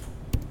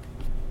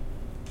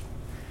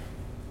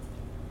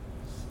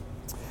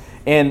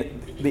 And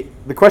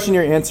the question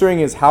you're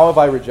answering is, how have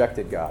I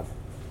rejected God?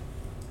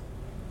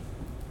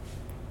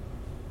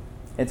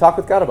 and talk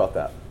with God about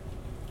that,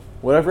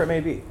 whatever it may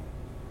be.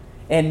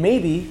 And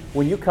maybe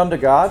when you come to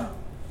God,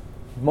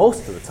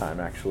 most of the time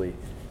actually,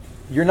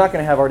 you're not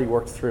going to have already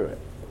worked through it.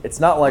 It's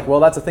not like, well,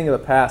 that's a thing of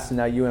the past and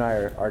now you and I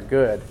are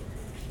good.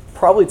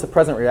 Probably it's a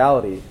present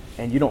reality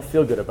and you don't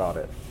feel good about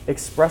it.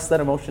 Express that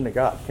emotion to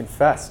God.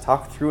 Confess.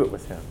 Talk through it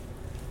with Him.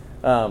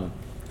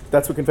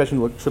 That's what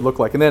confession should look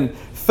like. And then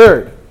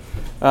third,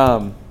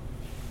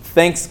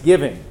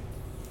 thanksgiving.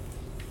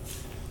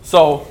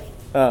 So,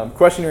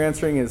 question you're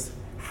answering is,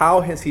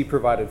 how has He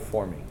provided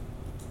for me?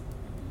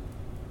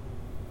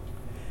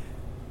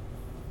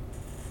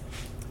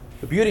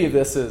 The beauty of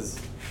this is,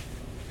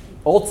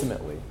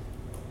 ultimately,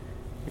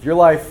 if your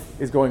life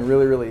is going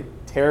really, really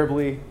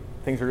terribly,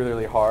 things are really,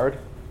 really hard,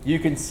 you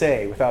can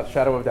say, without a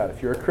shadow of a doubt,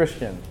 if you're a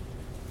Christian,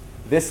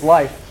 this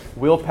life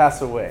will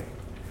pass away,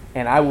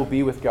 and I will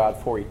be with God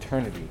for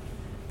eternity,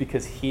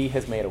 because He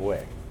has made a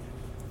way.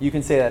 You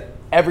can say that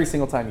every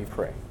single time you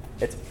pray.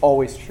 It's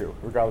always true,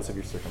 regardless of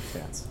your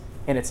circumstance.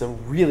 And it's a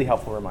really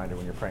helpful reminder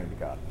when you're praying to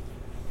God.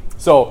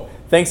 So,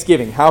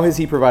 thanksgiving. How has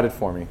He provided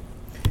for me?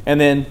 And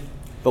then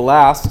the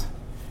last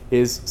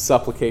is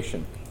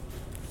supplication.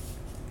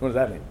 What does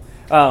that mean?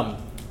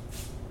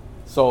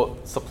 So,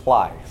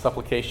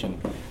 supplication.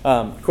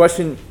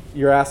 Question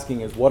you're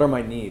asking is, what are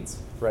my needs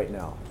right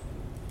now?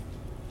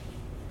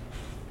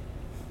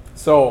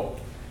 So,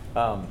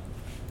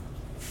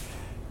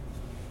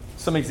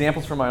 some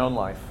examples from my own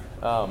life.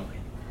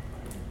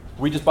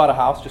 We just bought a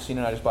house. Justine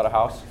and I just bought a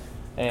house,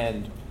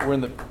 and we're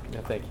in the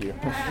thank you.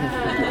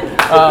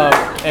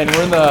 And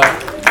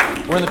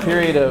we're in the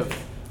period of,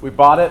 we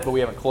bought it, but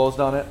we haven't closed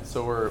on it.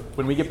 So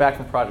when we get back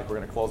from project, we're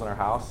going to close on our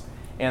house,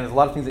 and there's a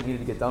lot of things that needed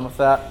to get done with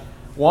that.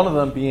 One of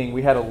them being,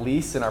 we had a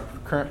lease in our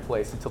current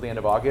place until the end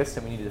of August,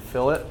 and we needed to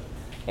fill it.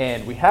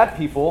 And we had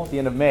people at the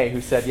end of May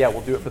who said, yeah,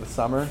 we'll do it for the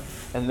summer,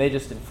 and they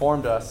just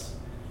informed us,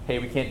 hey,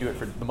 we can't do it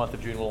for the month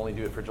of June, we'll only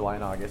do it for July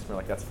and August. And we're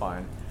like, that's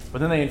fine. But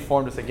then they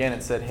informed us again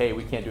and said, hey,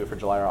 we can't do it for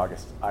July or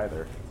August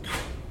either.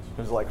 It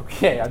was like,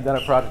 okay, I've done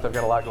a project, I've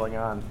got a lot going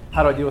on.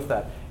 How do I deal with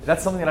that?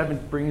 That's something that I've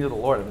been bringing to the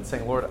Lord. I've been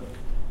saying, Lord,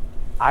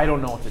 I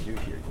don't know what to do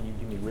here. Can you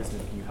give me wisdom?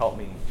 Can you help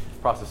me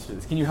process through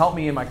this? Can you help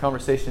me in my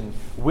conversation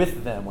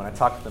with them when I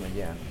talk to them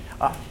again?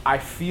 I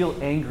feel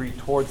angry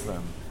towards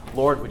them.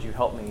 Lord, would you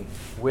help me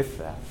with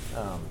that?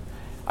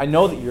 I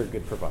know that you're a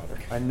good provider.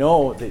 I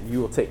know that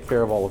you will take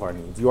care of all of our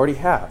needs. You already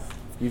have.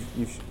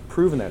 You've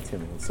proven that to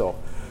me. So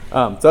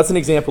that's an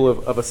example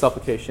of a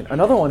supplication.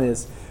 Another one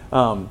is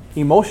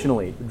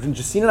emotionally. When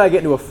Justine and I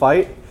get into a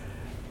fight,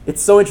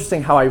 it's so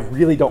interesting how I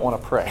really don't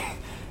want to pray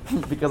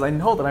because I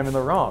know that I'm in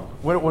the wrong.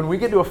 When we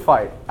get into a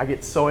fight, I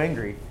get so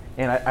angry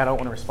and I don't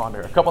want to respond to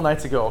her. A couple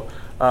nights ago,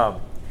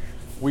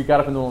 we got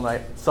up in the middle of the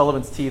night.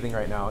 Sullivan's teething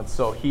right now, and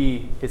so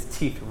his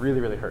teeth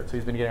really, really hurt. So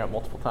he's been getting up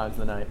multiple times in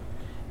the night.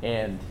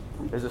 And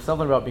there's just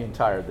something about being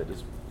tired that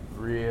just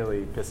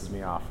really pisses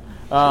me off.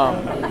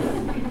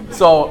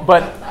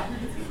 But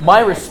my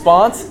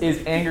response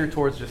is anger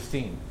towards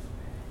Justine.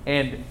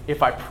 And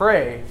if I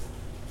pray,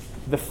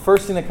 the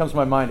first thing that comes to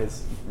my mind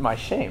is my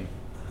shame.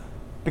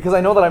 Because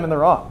I know that I'm in the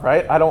wrong,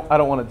 right? I don't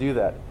want to do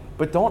that.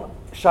 But don't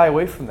shy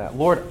away from that.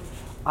 Lord,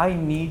 I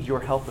need your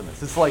help in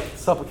this. It's like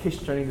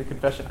supplication turning to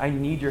confession. I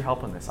need your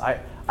help in this.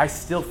 I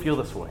still feel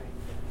this way.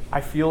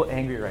 I feel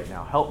angry right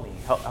now. Help me.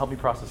 Help me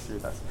process through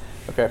this.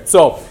 Okay,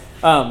 so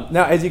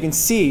now as you can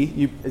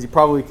see, as you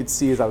probably could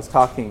see as I was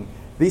talking,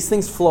 these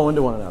things flow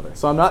into one another.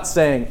 So I'm not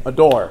saying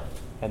adore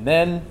and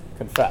then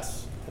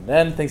confess and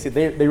then things.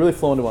 They really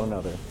flow into one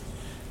another.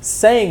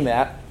 Saying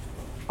that,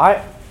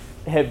 I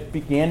have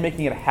began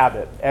making it a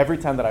habit every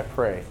time that I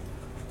pray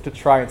to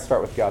try and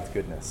start with God's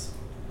goodness.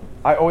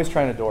 I always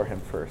try and adore Him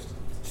first,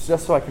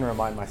 just so I can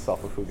remind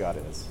myself of who God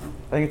is.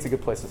 I think it's a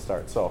good place to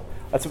start. So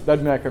that'd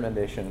be my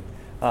recommendation.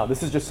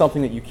 This is just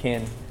something that you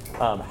can,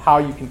 how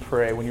you can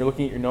pray when you're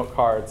looking at your note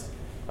cards,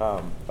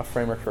 a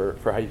framework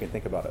for how you can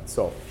think about it.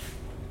 So,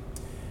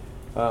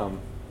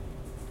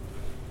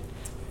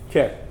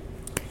 okay.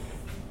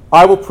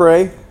 I will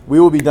pray. We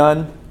will be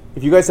done.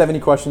 If you guys have any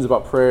questions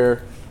about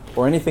prayer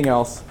or anything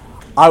else,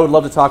 I would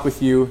love to talk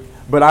with you,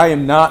 but I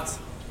am not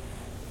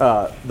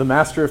the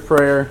master of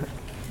prayer.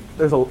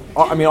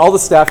 All the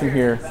staff in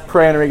here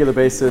pray on a regular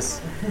basis.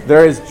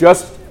 There is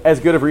just as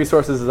good of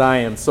resources as I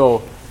am. So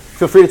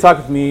feel free to talk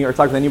with me or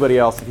talk with anybody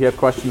else if you have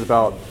questions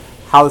about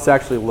how this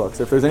actually looks.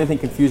 If there's anything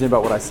confusing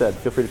about what I said,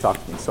 feel free to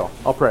talk to me. So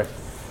I'll pray.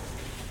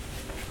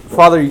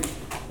 Father,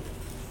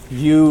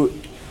 you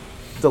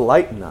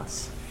delight in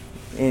us.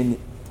 And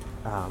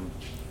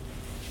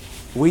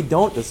we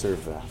don't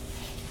deserve that.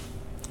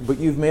 But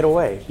you've made a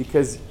way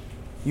because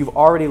you've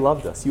already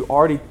loved us. You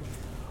already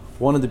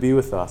wanted to be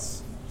with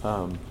us.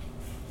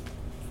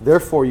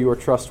 Therefore, you are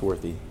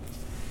trustworthy.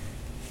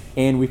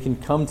 And we can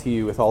come to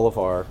you with all of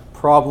our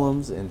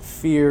problems and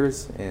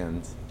fears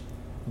and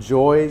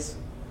joys,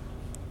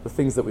 the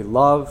things that we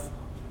love.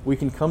 We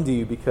can come to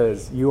you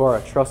because you are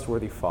a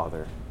trustworthy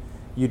Father.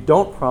 You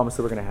don't promise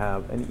that we're going to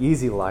have an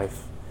easy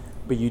life,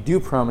 but you do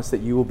promise that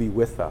you will be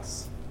with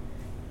us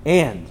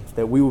and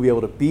that we will be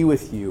able to be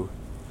with you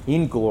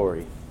in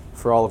glory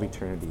for all of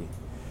eternity.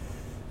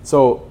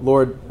 So,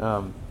 Lord,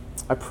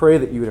 I pray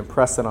that you would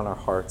impress that on our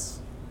hearts.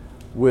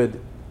 Would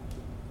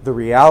the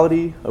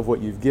reality of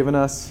what you've given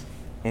us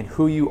and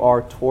who you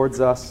are towards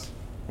us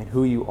and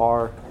who you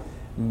are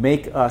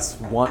make us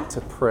want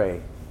to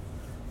pray.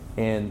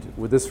 And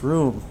would this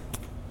room,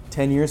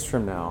 10 years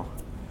from now,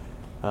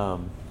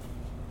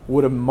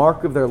 would a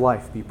mark of their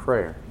life be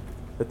prayer?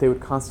 That they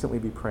would constantly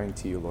be praying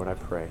to you, Lord, I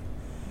pray.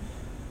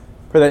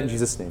 Pray that in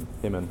Jesus' name.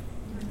 Amen.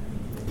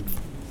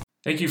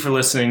 Thank you for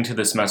listening to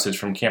this message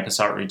from Campus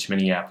Outreach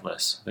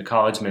Minneapolis, the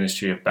college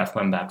ministry of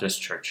Bethlehem Baptist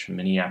Church,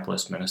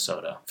 Minneapolis,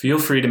 Minnesota. Feel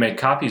free to make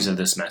copies of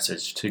this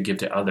message to give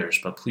to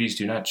others, but please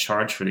do not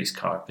charge for these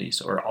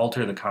copies or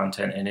alter the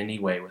content in any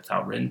way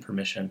without written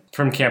permission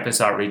from Campus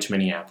Outreach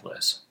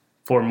Minneapolis.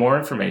 For more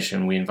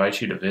information, we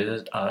invite you to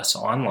visit us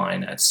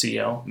online at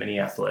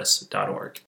clminneapolis.org.